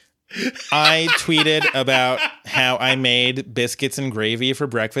tangent. I tweeted about how I made biscuits and gravy for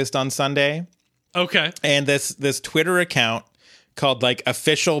breakfast on Sunday. Okay. And this Twitter account called like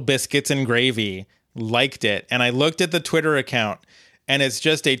Official Biscuits and Gravy liked it. And I looked at the Twitter account, and it's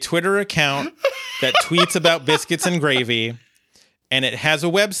just a Twitter account that tweets about biscuits and gravy. And it has a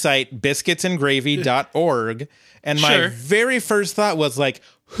website, biscuitsandgravy.org. And my very first thought was like,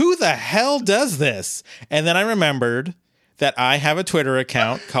 who the hell does this? And then I remembered that I have a Twitter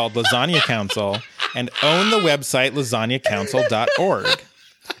account called Lasagna Council and own the website lasagnacouncil.org.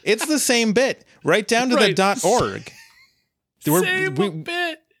 It's the same bit, right down to the .org.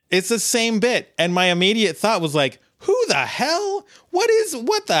 Bit. It's the same bit. And my immediate thought was like, who the hell? What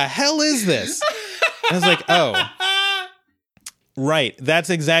the hell is this? And I was like, oh, right. That's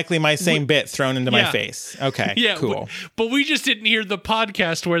exactly my same bit thrown into my face. Okay, cool. But we just didn't hear the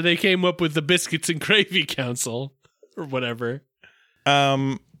podcast where they came up with the Biscuits and Gravy Council or whatever.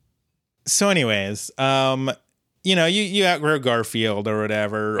 So anyways, you know, you outgrow Garfield or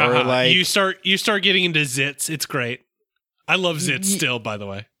whatever, or like you start getting into Zits. It's great. I love Zits still, by the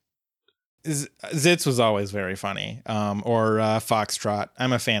way. Zits was always very funny. Or Foxtrot.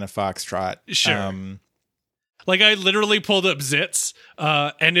 I'm a fan of Foxtrot. Sure. Like, I literally pulled up Zits,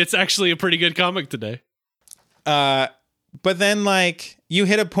 and it's actually a pretty good comic today. But then, like, you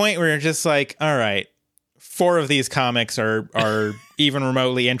hit a point where you're just like, all right, 4 of these comics are even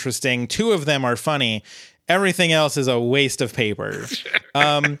remotely interesting. 2 of them are funny. Everything else is a waste of paper.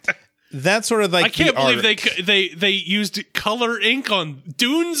 That's sort of like I can't believe they used color ink on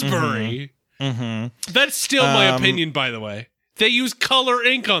Doonesbury. That's still my opinion, by the way. They use color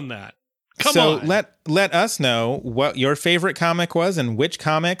ink on that. Come on. So let us know what your favorite comic was and which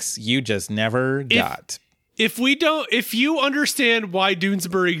comics you just never got. If you understand why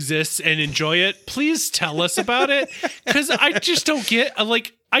Doonesbury exists and enjoy it, please tell us about it. Because I just don't get,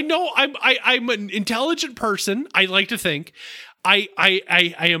 like, I know I'm an intelligent person. I like to think. I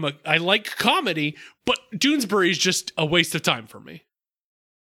like comedy, but Doonesbury is just a waste of time for me.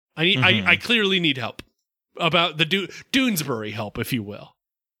 I clearly need help about the Doonesbury help, if you will.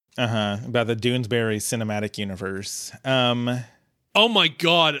 About the Doonesbury cinematic universe. Oh my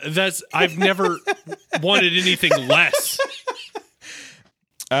God, I've never wanted anything less.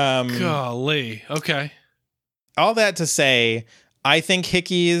 Golly. Okay. All that to say, I think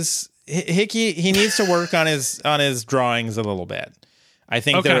Hickey needs to work on his drawings a little bit. I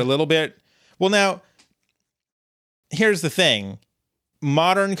think they're a little bit. Well, now here's the thing.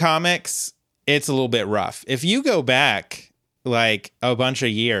 Modern comics, it's a little bit rough. If you go back like a bunch of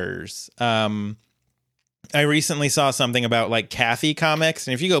years, I recently saw something about like Cathy comics,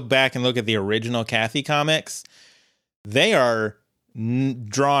 and if you go back and look at the original Cathy comics, they are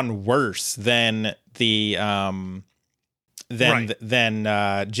drawn worse than the Jim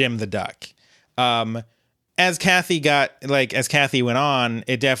the Duck. As Cathy went on,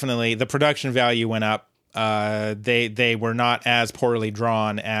 it definitely, the production value went up. They were not as poorly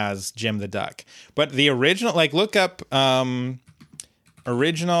drawn as Jim the Duck, but the original, like, look up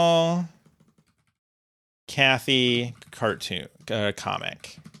original Cathy cartoon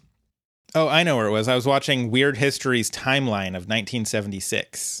comic. Oh, I know where it was. I was watching Weird History's Timeline of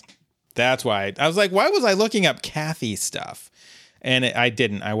 1976. That's why I was like, why was I looking up Cathy stuff? And I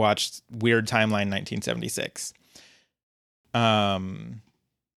didn't. I watched Weird Timeline 1976. I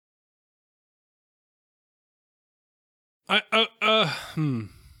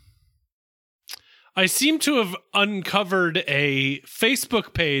seem to have uncovered a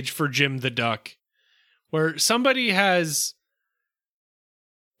Facebook page for Jim the Duck where somebody has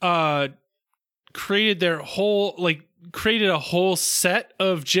created a whole set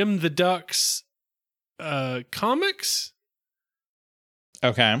of Jim the Duck's comics.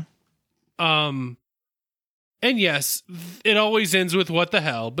 Okay. And yes, it always ends with what the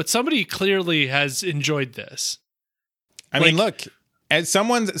hell, but somebody clearly has enjoyed this. I mean, look, as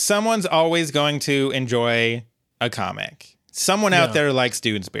someone's always going to enjoy a comic. Someone out there likes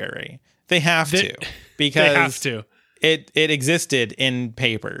Doonesbury. They have to, because they have to. It existed in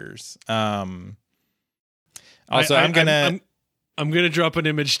papers. Also, I'm gonna drop an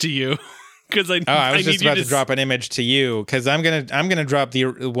image to you because I was just about to drop an image to you because I'm gonna drop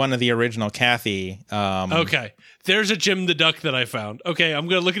one of the original Cathy. Okay, there's a Jim the Duck that I found. Okay, I'm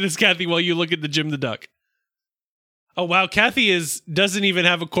gonna look at this Cathy while you look at the Jim the Duck. Oh wow, Cathy doesn't even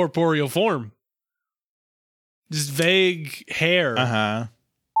have a corporeal form. Just vague hair.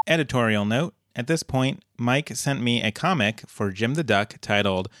 Editorial note. At this point, Mike sent me a comic for Jim the Duck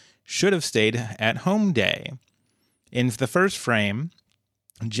titled Should Have Stayed at Home Day. In the first frame,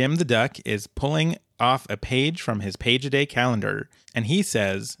 Jim the Duck is pulling off a page from his page-a-day calendar, and he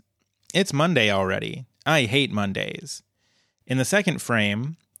says, "It's Monday already. I hate Mondays." In the second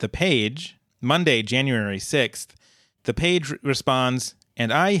frame, the page, Monday, January 6th, the page responds,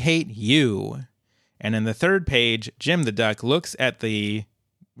 "And I hate you." And in the third page, Jim the Duck looks at the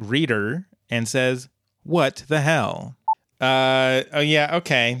reader and says, "What the hell?" Oh yeah,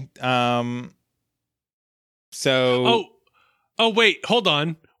 okay. So. Oh wait, hold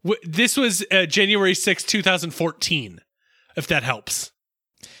on. This was January 6th, 2014. If that helps.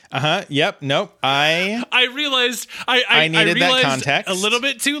 Yep. Nope. I realized I needed that context a little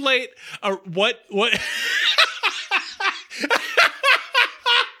bit too late. What?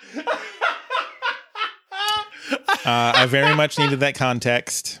 I very much needed that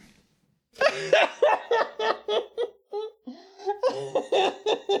context.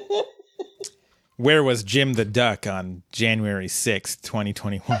 Where was Jim the Duck on January 6th,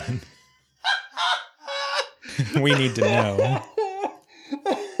 2021? We need to know.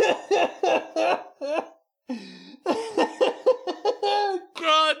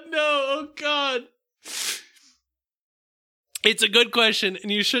 God, no. Oh, God. It's a good question,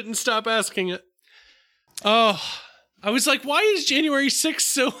 and you shouldn't stop asking it. Oh, I was like, why is January 6th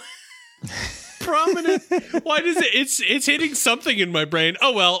so prominent? Why does it's hitting something in my brain?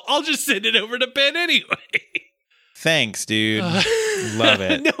 Oh, well, I'll just send it over to Ben anyway. Thanks, dude. Love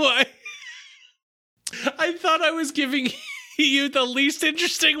it. No, I thought I was giving you the least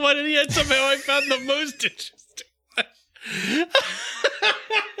interesting one, and yet somehow I found the most interesting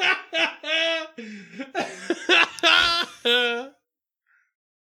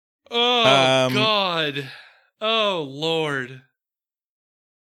one. God. Oh, Lord.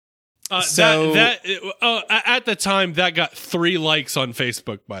 So at the time, that got 3 likes on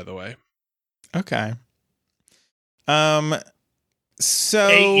Facebook, by the way. Okay. So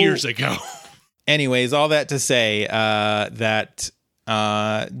 8 years ago. Anyways, all that to say that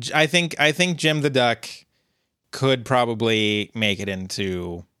I think Jim the Duck could probably make it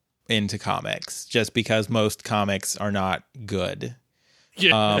into comics, just because most comics are not good.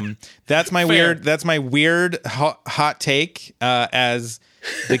 Yeah. That's my Fair. weird hot take as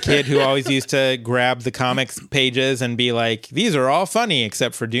the kid who always used to grab the comics pages and be like, these are all funny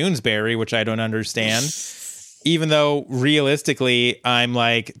except for Doonesbury, which I don't understand. Even though realistically I'm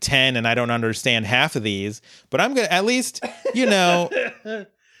like 10 and I don't understand half of these, but I'm gonna at least,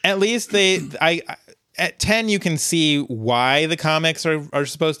 at least at 10 you can see why the comics are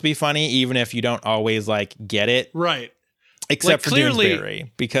supposed to be funny, even if you don't always like get it. Right. Except like, for Doonesbury,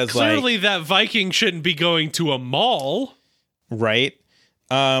 because clearly that Viking shouldn't be going to a mall. Right.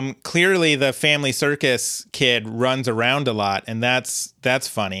 Clearly the Family Circus kid runs around a lot, and that's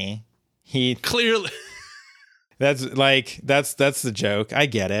funny. Clearly. That's the joke. I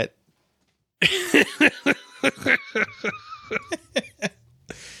get it.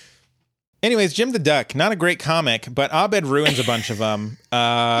 Anyways, Jim the Duck, not a great comic, but Abed ruins a bunch of them.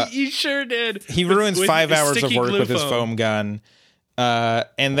 He sure did. He ruins with 5 hours of sticky work glue with his foam gun.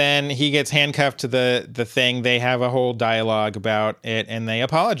 And then he gets handcuffed to the thing. They have a whole dialogue about it, and they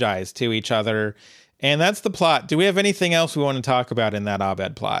apologize to each other. And that's the plot. Do we have anything else we want to talk about in that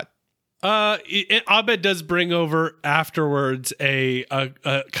Abed plot? Abed does bring over afterwards a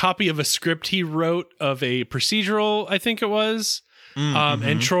copy of a script he wrote of a procedural, I think it was. Mm-hmm.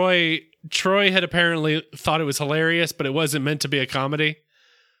 And Troy had apparently thought it was hilarious, but it wasn't meant to be a comedy.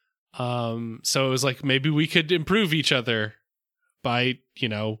 So it was like, maybe we could improve each other by,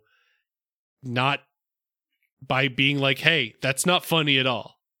 not by being like, hey, that's not funny at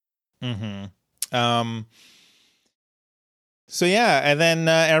all. Mm-hmm. So yeah, and then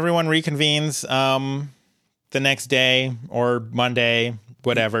everyone reconvenes the next day or Monday,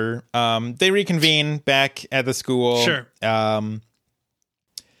 whatever. They reconvene back at the school. Sure.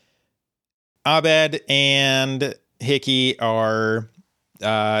 Abed and Hickey are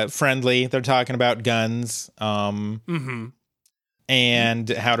friendly. They're talking about guns and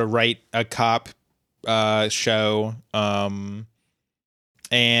how to write a cop show.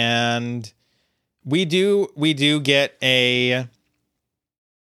 And we do get a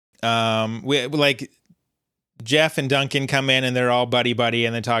like Jeff and Duncan come in and they're all buddy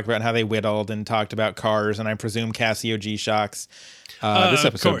and they talk about how they whittled and talked about cars, and I presume Casio G-Shocks. This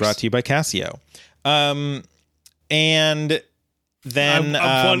episode brought to you by Casio. And then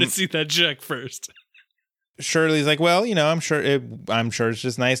I want to see that check first. Shirley's like, well, I'm sure it's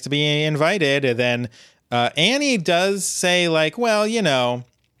just nice to be invited. And then Annie does say like, well,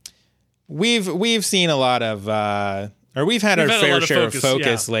 we've seen a lot of or we've had our fair share of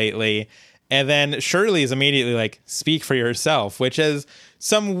focus lately. And then Shirley is immediately like, speak for yourself, which is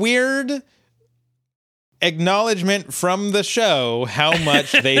some weird acknowledgement from the show how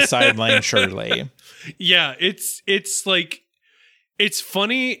much they sideline Shirley. Yeah, it's like, it's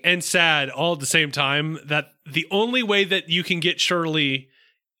funny and sad all at the same time that the only way that you can get Shirley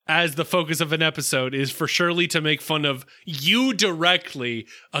as the focus of an episode is for Shirley to make fun of you directly,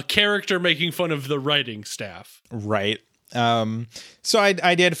 a character making fun of the writing staff. Right. So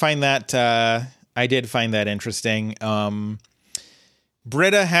I did find that interesting.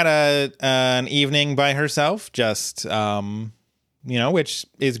 Britta had an evening by herself, just which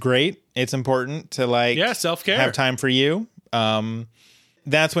is great. It's important to self-care, have time for you.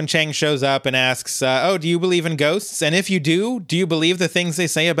 That's when Chang shows up and asks, do you believe in ghosts? And if you do you believe the things they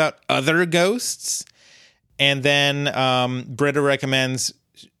say about other ghosts? And then Britta recommends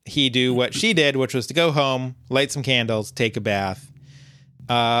he do what she did, which was to go home, light some candles, take a bath.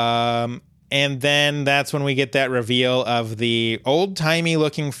 And then that's when we get that reveal of the old-timey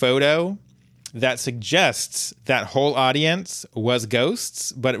looking photo that suggests that whole audience was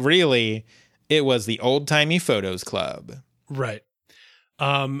ghosts, but really it was the Old Timey Photos Club. Right.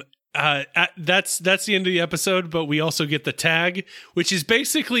 That's the end of the episode, but we also get the tag, which is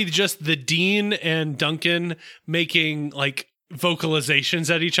basically just the Dean and Duncan making like vocalizations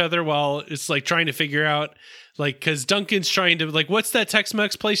at each other while it's like trying to figure out, like, because Duncan's trying to like, what's that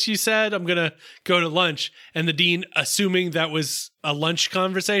Tex-Mex place you said? I'm gonna go to lunch, and the Dean assuming that was a lunch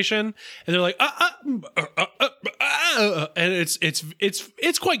conversation, and they're like, and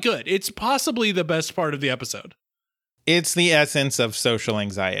it's quite good. It's possibly the best part of the episode. It's the essence of social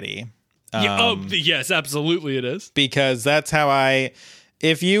anxiety. Yes, absolutely it is. Because that's how I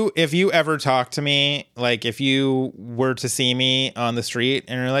if you ever talk to me, like if you were to see me on the street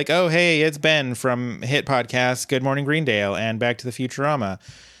and you're like, oh, hey, it's Ben from hit podcast Good Morning Greendale and Back to the Futurama.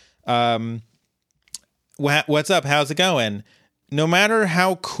 What's up? How's it going? No matter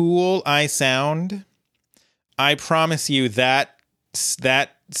how cool I sound, I promise you that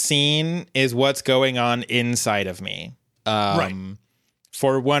scene is what's going on inside of me. Right.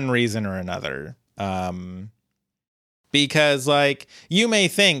 For one reason or another. Because like you may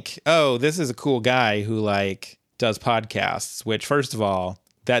think, oh, this is a cool guy who like does podcasts, which first of all,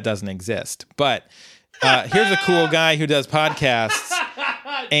 that doesn't exist. But here's a cool guy who does podcasts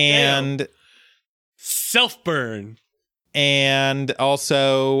and self-burn. And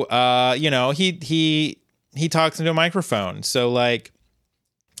also, he talks into a microphone. So like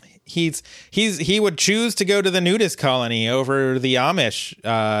he would choose to go to the nudist colony over the Amish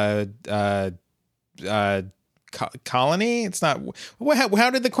colony. It's not.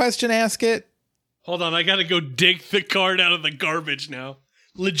 How did the question ask it? Hold on, I gotta go dig the card out of the garbage now.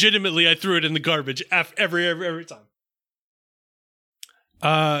 Legitimately, I threw it in the garbage every time.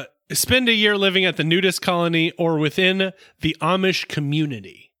 Spend a year living at the nudist colony or within the Amish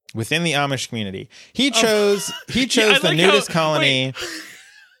community. Within the Amish community, he chose the nudist colony.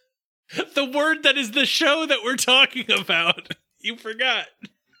 The word that is the show that we're talking about. You forgot.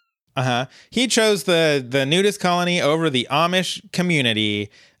 He chose the nudist colony over the Amish community.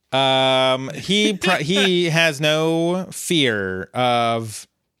 He has no fear of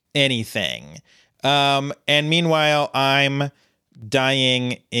anything. And meanwhile, I'm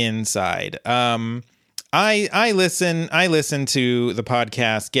dying inside. I listen to the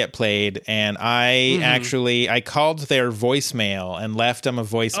podcast Get Played, and I called their voicemail and left them a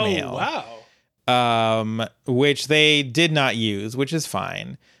voicemail. Oh, wow. Which they did not use, which is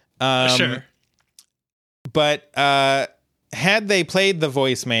fine. Sure. But had they played the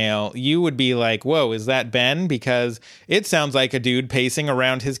voicemail, you would be like, whoa, is that Ben? Because it sounds like a dude pacing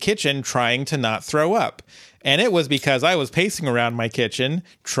around his kitchen trying to not throw up. And it was because I was pacing around my kitchen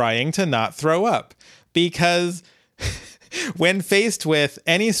trying to not throw up. Because when faced with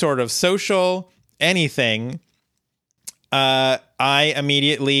any sort of social anything, I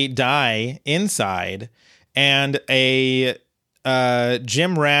immediately die inside. And a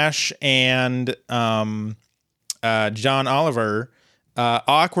Jim Rash and John Oliver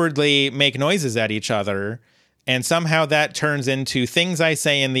awkwardly make noises at each other, and somehow that turns into things I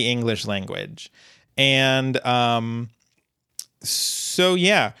say in the English language. And so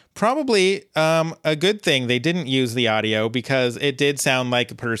yeah, probably a good thing they didn't use the audio, because it did sound like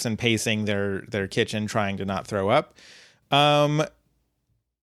a person pacing their kitchen trying to not throw up.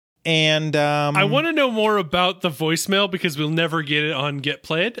 And I want to know more about the voicemail, because we'll never get it on Get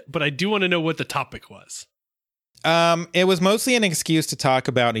Played, but I do want to know what the topic was. It was mostly an excuse to talk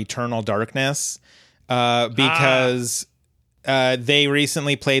about Eternal Darkness, because they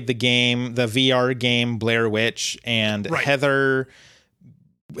recently played the VR game Blair Witch, and right. Heather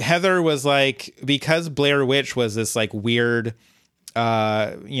was like, because Blair Witch was this like weird, it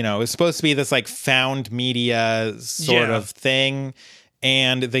was supposed to be this like found media sort of thing.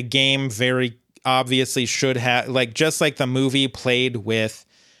 And the game very obviously should have, like, just like the movie played with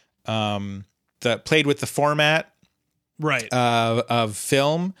the format right of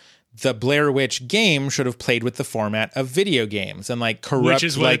film, the Blair Witch game should have played with the format of video games, and like corrupt, which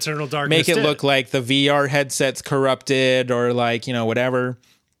is what like, Eternal Darkness make it did. look like the VR headset's corrupted, or like, whatever.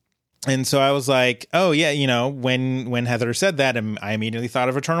 And so I was like, oh yeah, when Heather said that, I immediately thought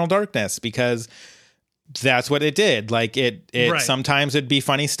of Eternal Darkness, because that's what it did. Like it right. Sometimes it'd be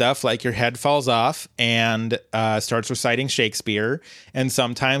funny stuff, like your head falls off and starts reciting Shakespeare, and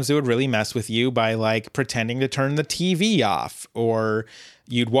sometimes it would really mess with you by like pretending to turn the TV off, or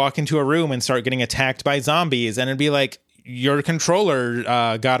you'd walk into a room and start getting attacked by zombies, and it'd be like your controller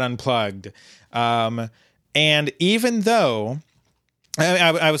got unplugged. And even though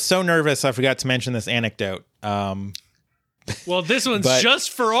I was so nervous, I forgot to mention this anecdote. Well, this one's just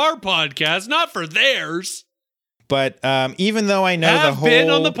for our podcast, not for theirs. But even though I know the whole... been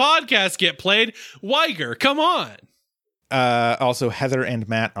on the podcast Get Played, Weiger, come on. Also, Heather and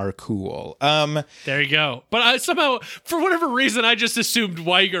Matt are cool. There you go. But I somehow, for whatever reason, I just assumed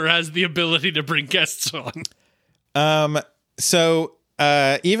Weiger has the ability to bring guests on. So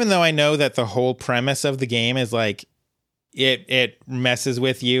even though I know that the whole premise of the game is like it messes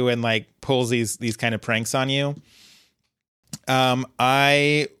with you and like pulls these kind of pranks on you,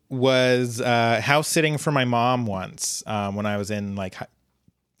 I was house sitting for my mom once when I was in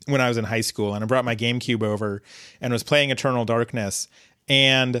high school, and I brought my GameCube over and was playing Eternal Darkness,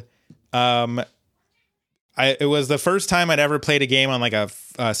 and it was the first time I'd ever played a game on like a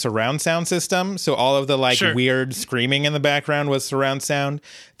surround sound system. So all of the like weird screaming in the background was surround sound.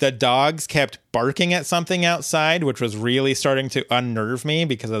 The dogs kept barking at something outside, which was really starting to unnerve me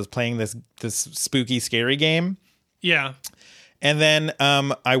because I was playing this spooky, scary game. Yeah. And then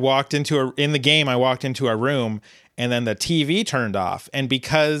I walked into a room, and then the TV turned off. And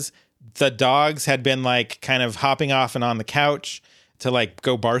because the dogs had been like kind of hopping off and on the couch to like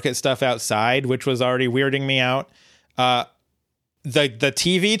go bark at stuff outside, which was already weirding me out, the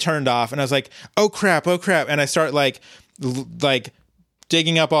TV turned off, and I was like, oh crap. And I start like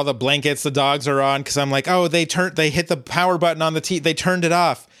digging up all the blankets the dogs are on, because I'm like, oh, they hit the power button on the TV, they turned it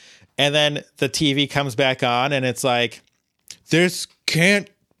off. And then the TV comes back on, and it's like, this can't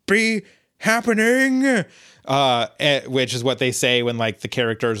be happening. Which is what they say when like the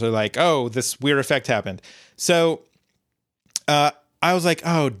characters are like, oh, this weird effect happened. So I was like,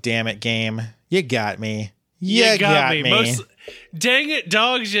 oh, damn it, game. You got me. You got me. Dang it,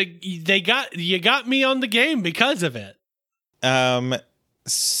 dogs. You got me on the game because of it.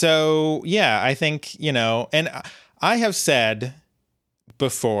 So yeah, I think, and I have said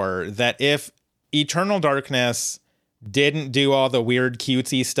before that if Eternal Darkness didn't do all the weird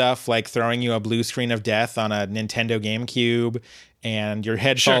cutesy stuff like throwing you a blue screen of death on a Nintendo GameCube and your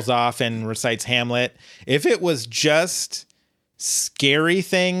head falls off and recites Hamlet, if it was just scary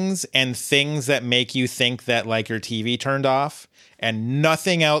things and things that make you think that like your TV turned off and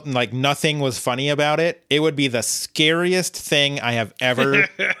nothing else, like nothing was funny about it, it would be the scariest thing I have ever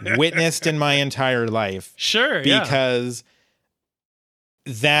witnessed in my entire life. Sure, because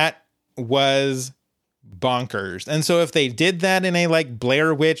that was bonkers. And so if they did that in a like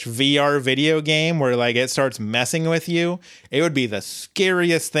Blair Witch VR video game where like it starts messing with you, it would be the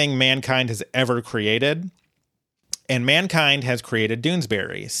scariest thing mankind has ever created. And mankind has created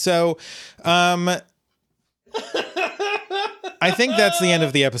Doonesbury. So I think that's the end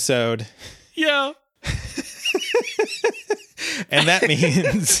of the episode. Yeah. And that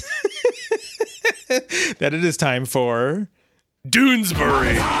means that it is time for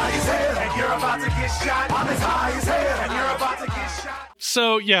Doonesbury.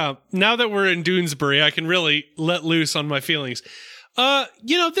 So yeah, now that we're in Doonesbury, I can really let loose on my feelings.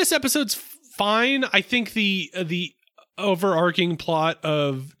 This episode's fine. I think the overarching plot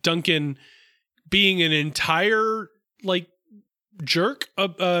of Duncan being an entire like jerk,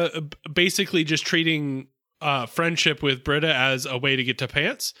 basically just treating friendship with Britta as a way to get to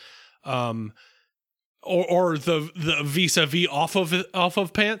pants, or the vis-a-vis off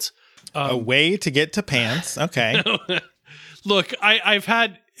of pants. A way to get to pants. Okay. Look, I've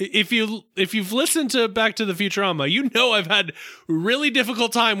had, if you've listened to Back to the Futurama, I've had really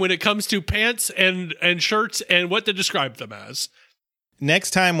difficult time when it comes to pants and shirts and what to describe them as.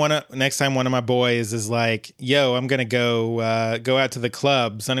 Next time one of my boys is like, "Yo, I'm gonna go out to the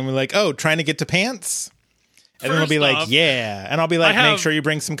clubs," and I'm like, "Oh, trying to get to pants," and then he'll be like, "Yeah," and I'll be like, "Make sure you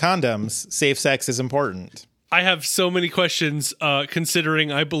bring some condoms. Safe sex is important." I have so many questions,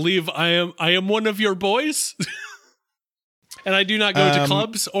 considering I believe I am one of your boys, and I do not go to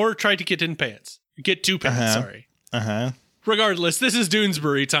clubs or try to get in pants. Get to pants. Sorry. Regardless, this is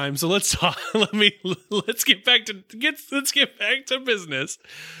Doonesbury time, so let's talk. Let's get back to business.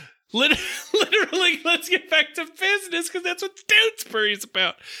 Literally, let's get back to business because that's what Doonesbury is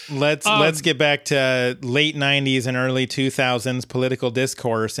about. Let's get back to late 90s and early 2000s political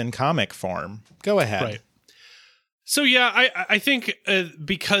discourse in comic form. Go ahead. Right. So yeah, I think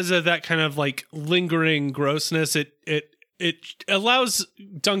because of that kind of like lingering grossness, it allows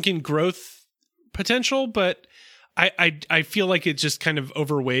Duncan growth potential, but I feel like it's just kind of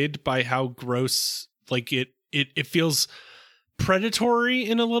overweighed by how gross, like it feels predatory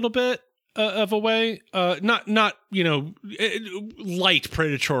in a little bit of a way. Not light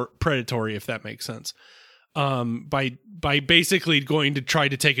predatory, if that makes sense. By basically going to try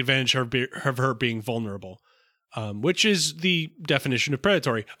to take advantage of her being vulnerable, which is the definition of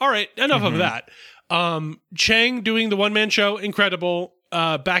predatory. All right, enough of that. Chang doing the one-man show, incredible.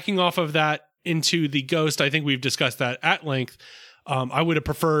 Backing off of that into the Ghost, I think we've discussed that at length. I would have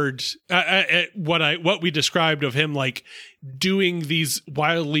preferred what we described of him like doing these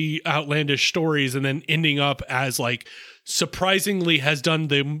wildly outlandish stories and then ending up as like surprisingly has done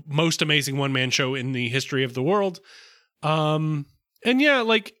the most amazing one-man show in the history of the world. And yeah,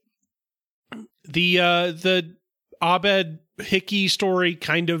 like the Abed Hickey story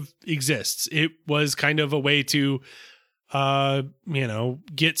kind of exists. It was kind of a way to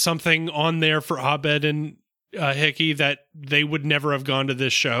get something on there for Abed and Hickey that they would never have gone to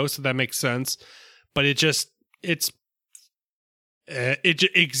this show, so that makes sense. But it's it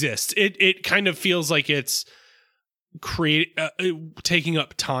exists. It kind of feels like it's taking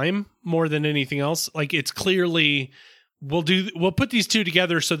up time more than anything else. Like it's clearly we'll put these two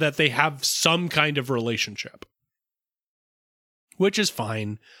together so that they have some kind of relationship, which is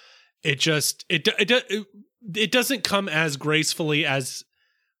fine. It just it doesn't come as gracefully as,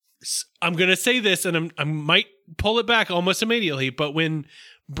 I'm going to say this and I might pull it back almost immediately, but when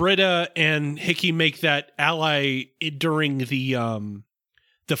Britta and Hickey make that ally during the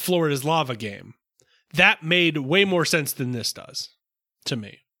Florida's Lava game, that made way more sense than this does to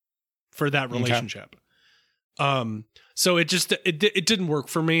me for that relationship. Okay. So it didn't work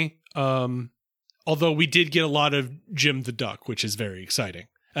for me. Although we did get a lot of Jim the Duck, which is very exciting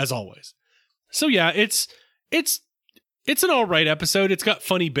as always. So yeah, it's an all right episode. It's got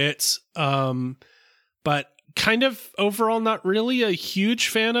funny bits. But kind of overall not really a huge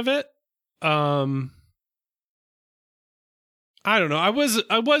fan of it. I don't know. I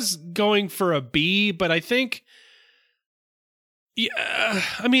was going for a B, but I think, yeah,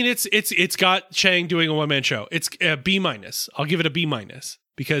 I mean, it's got Chang doing a one-man show. It's a B minus. I'll give it a B minus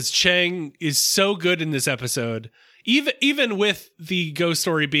because Chang is so good in this episode. Even with the ghost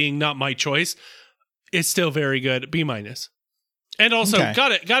story being not my choice, it's still very good. B minus. And also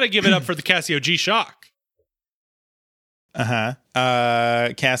gotta give it up for the Casio G-Shock.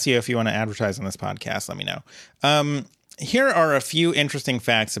 Casio, if you want to advertise on this podcast, let me know. Here are a few interesting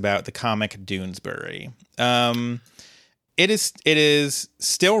facts about the comic Doonesbury. It is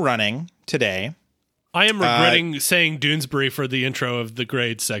still running today. I am regretting saying Doonesbury for the intro of the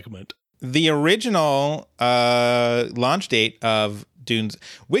grade segment. The original launch date of Dunes,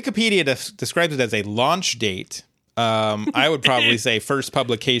 Wikipedia describes it as a launch date. I would probably say first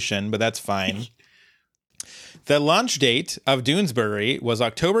publication, but that's fine. The launch date of Doonesbury was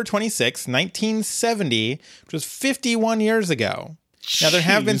October 26, 1970, which was 51 years ago. Jeez. Now, there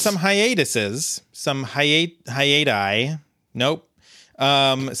have been some hiatuses, some hiati. Nope.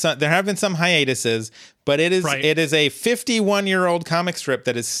 So there have been some hiatuses, but it is a 51-year-old comic strip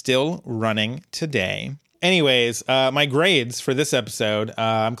that is still running today. Anyways, my grades for this episode,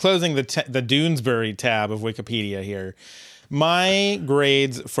 I'm closing the Doonesbury tab of Wikipedia here. My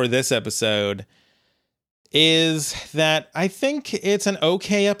grades for this episode is that I think it's an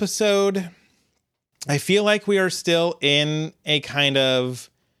okay episode. I feel like we are still in a kind of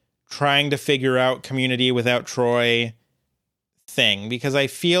trying to figure out Community without Troy thing, because I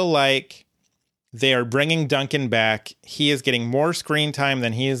feel like they are bringing Duncan back. He is getting more screen time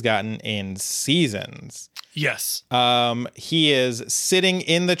than he has gotten in seasons. Yes. He is sitting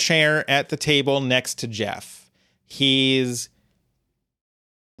in the chair at the table next to Jeff. He's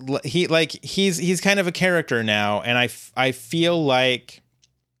kind of a character now, and I feel like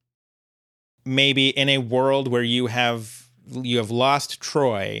maybe in a world where you have lost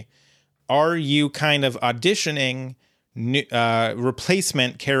Troy, are you kind of auditioning new,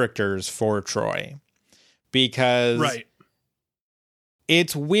 replacement characters for Troy? Because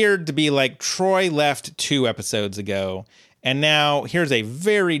it's weird to be like, Troy left 2 episodes ago, and now here's a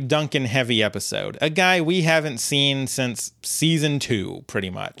very Duncan heavy episode. A guy we haven't seen since season 2, pretty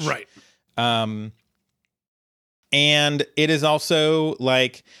much. Right. And it is also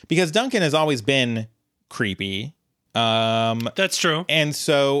like, because Duncan has always been creepy. That's true. And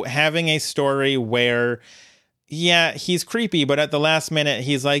so having a story where, yeah, he's creepy, but at the last minute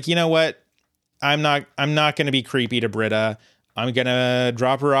he's like, you know what? I'm not going to be creepy to Britta. I'm going to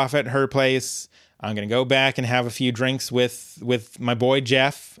drop her off at her place. I'm going to go back and have a few drinks with my boy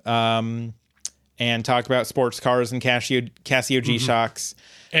Jeff, and talk about sports cars and Casio G-Shocks.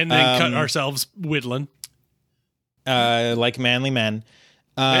 And then cut ourselves whittling. Like manly men.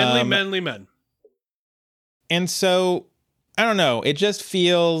 Manly men. And so, I don't know. It just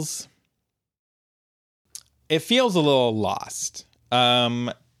feels... It feels a little lost.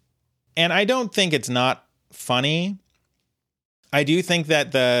 And I don't think it's not funny. I do think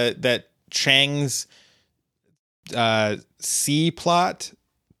that that Chang's C plot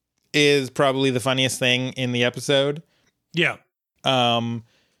is probably the funniest thing in the episode. Yeah. But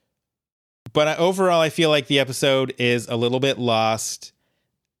overall, I feel like the episode is a little bit lost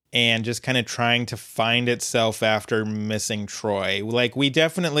and just kind of trying to find itself after missing Troy. Like, we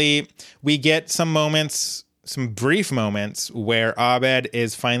get some moments, some brief moments where Abed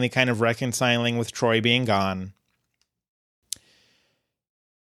is finally kind of reconciling with Troy being gone.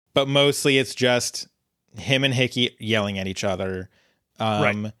 But mostly it's just him and Hickey yelling at each other.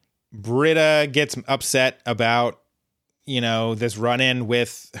 Right. Britta gets upset about, this run-in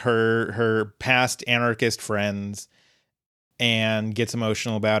with her past anarchist friends. and gets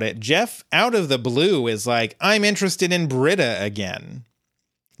emotional about it. Jeff, out of the blue, is like, I'm interested in Britta again.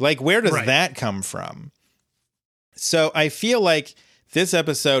 Like, where does that come from? So I feel like this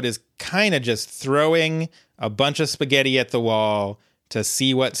episode is kind of just throwing a bunch of spaghetti at the wall to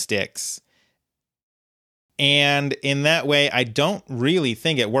see what sticks. And in that way, I don't really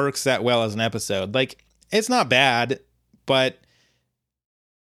think it works that well as an episode. Like, it's not bad, but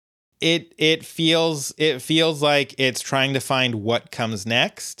it feels like it's trying to find what comes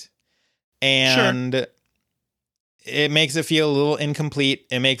next. And it makes it feel a little incomplete.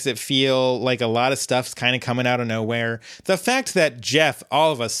 It makes it feel like a lot of stuff's kind of coming out of nowhere. The fact that Jeff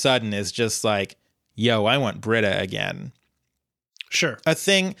all of a sudden is just like, yo, I want Britta again. Sure. A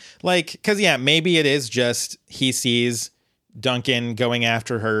thing like, because, yeah, maybe it is just he sees Duncan going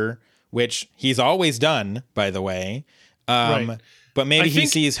after her, which he's always done, by the way. Right. But maybe he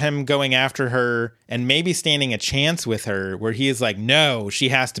sees him going after her and maybe standing a chance with her where he is like, no, she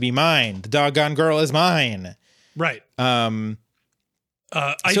has to be mine. The doggone girl is mine. Right. So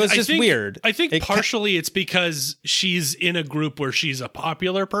it's just weird. I think partially it's because she's in a group where she's a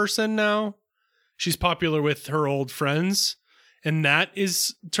popular person now. She's popular with her old friends, and that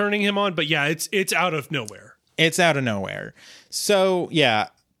is turning him on. But yeah, it's out of nowhere. It's out of nowhere. So yeah,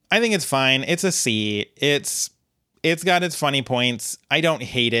 I think it's fine. It's a C. It's got its funny points. I don't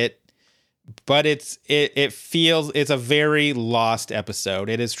hate it, but it feels it's a very lost episode.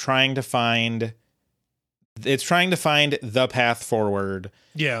 It's trying to find the path forward.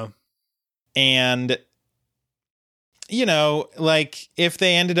 Yeah. And you know, like if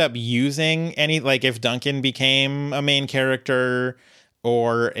they ended up using like if Duncan became a main character,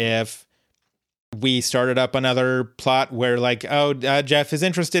 or if we started up another plot where like, Jeff is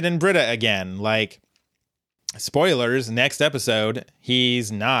interested in Britta again, like, spoilers, next episode,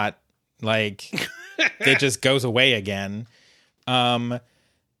 he's not, like, it just goes away again.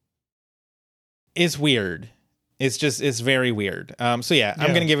 It's weird. It's very weird. So yeah, I'm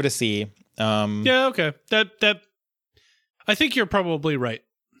going to give it a C. Yeah, okay. That I think you're probably right.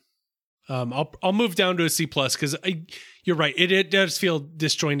 I'll move down to a C+, because you're right. It does feel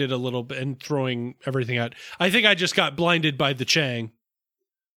disjointed a little bit and throwing everything out. I think I just got blinded by the Chang.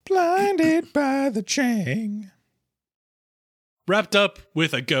 Blinded by the Chang. Wrapped up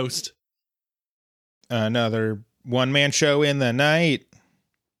with a ghost. Another one-man show in the night.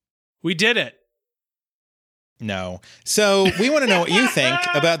 We did it. No. So we want to know what you think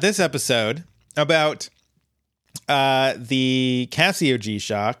about this episode, about the Casio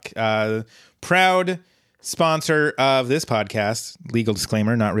G-Shock, proud sponsor of this podcast. Legal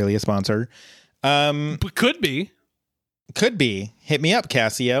disclaimer, not really a sponsor. But could be. Could be. Hit me up,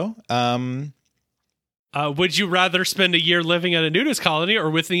 Casio. Would you rather spend a year living at a nudist colony or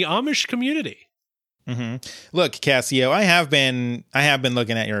with the Amish community? Mm-hmm. Look, Casio, I have been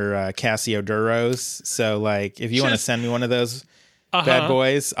looking at your Casio Duros. So, like, if you want to send me one of those bad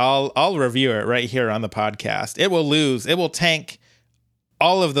boys, I'll review it right here on the podcast. It will tank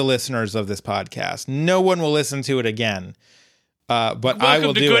all of the listeners of this podcast. No one will listen to it again. But I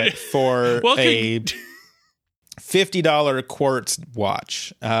will do it for a $50 quartz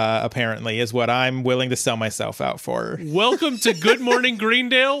watch, apparently, is what I'm willing to sell myself out for. Welcome to Good Morning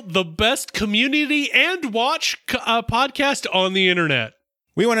Greendale, the best community and watch podcast on the internet.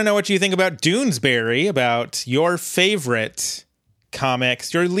 We want to know what you think about Doonesbury, about your favorite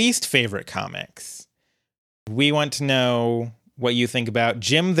comics, your least favorite comics. We want to know what you think about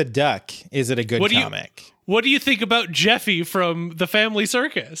Jim the Duck. Is it a good comic? What do you think about Jeffy from The Family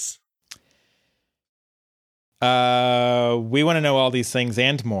Circus? We want to know all these things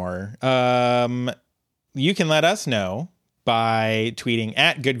and more. You can let us know by tweeting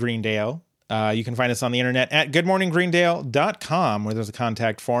at Good Greendale. You can find us on the internet at goodmorninggreendale.com, where there's a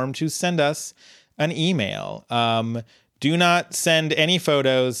contact form to send us an email. Do not send any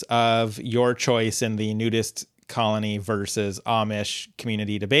photos of your choice in the nudist colony versus Amish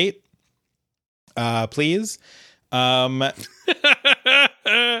community debate. Please. And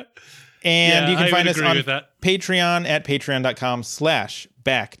you can find us on Patreon at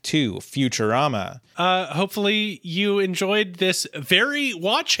patreon.com/back2Futurama. Hopefully you enjoyed this very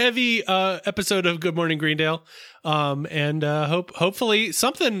watch-heavy episode of Good Morning Greendale. And hopefully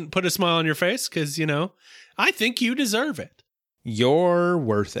something put a smile on your face, because, you know, I think you deserve it. You're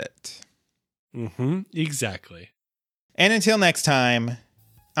worth it. Mm-hmm. Exactly. And until next time,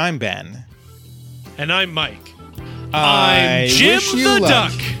 I'm Ben. And I'm Mike. I'm Jim the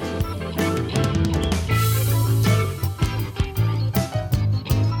Duck.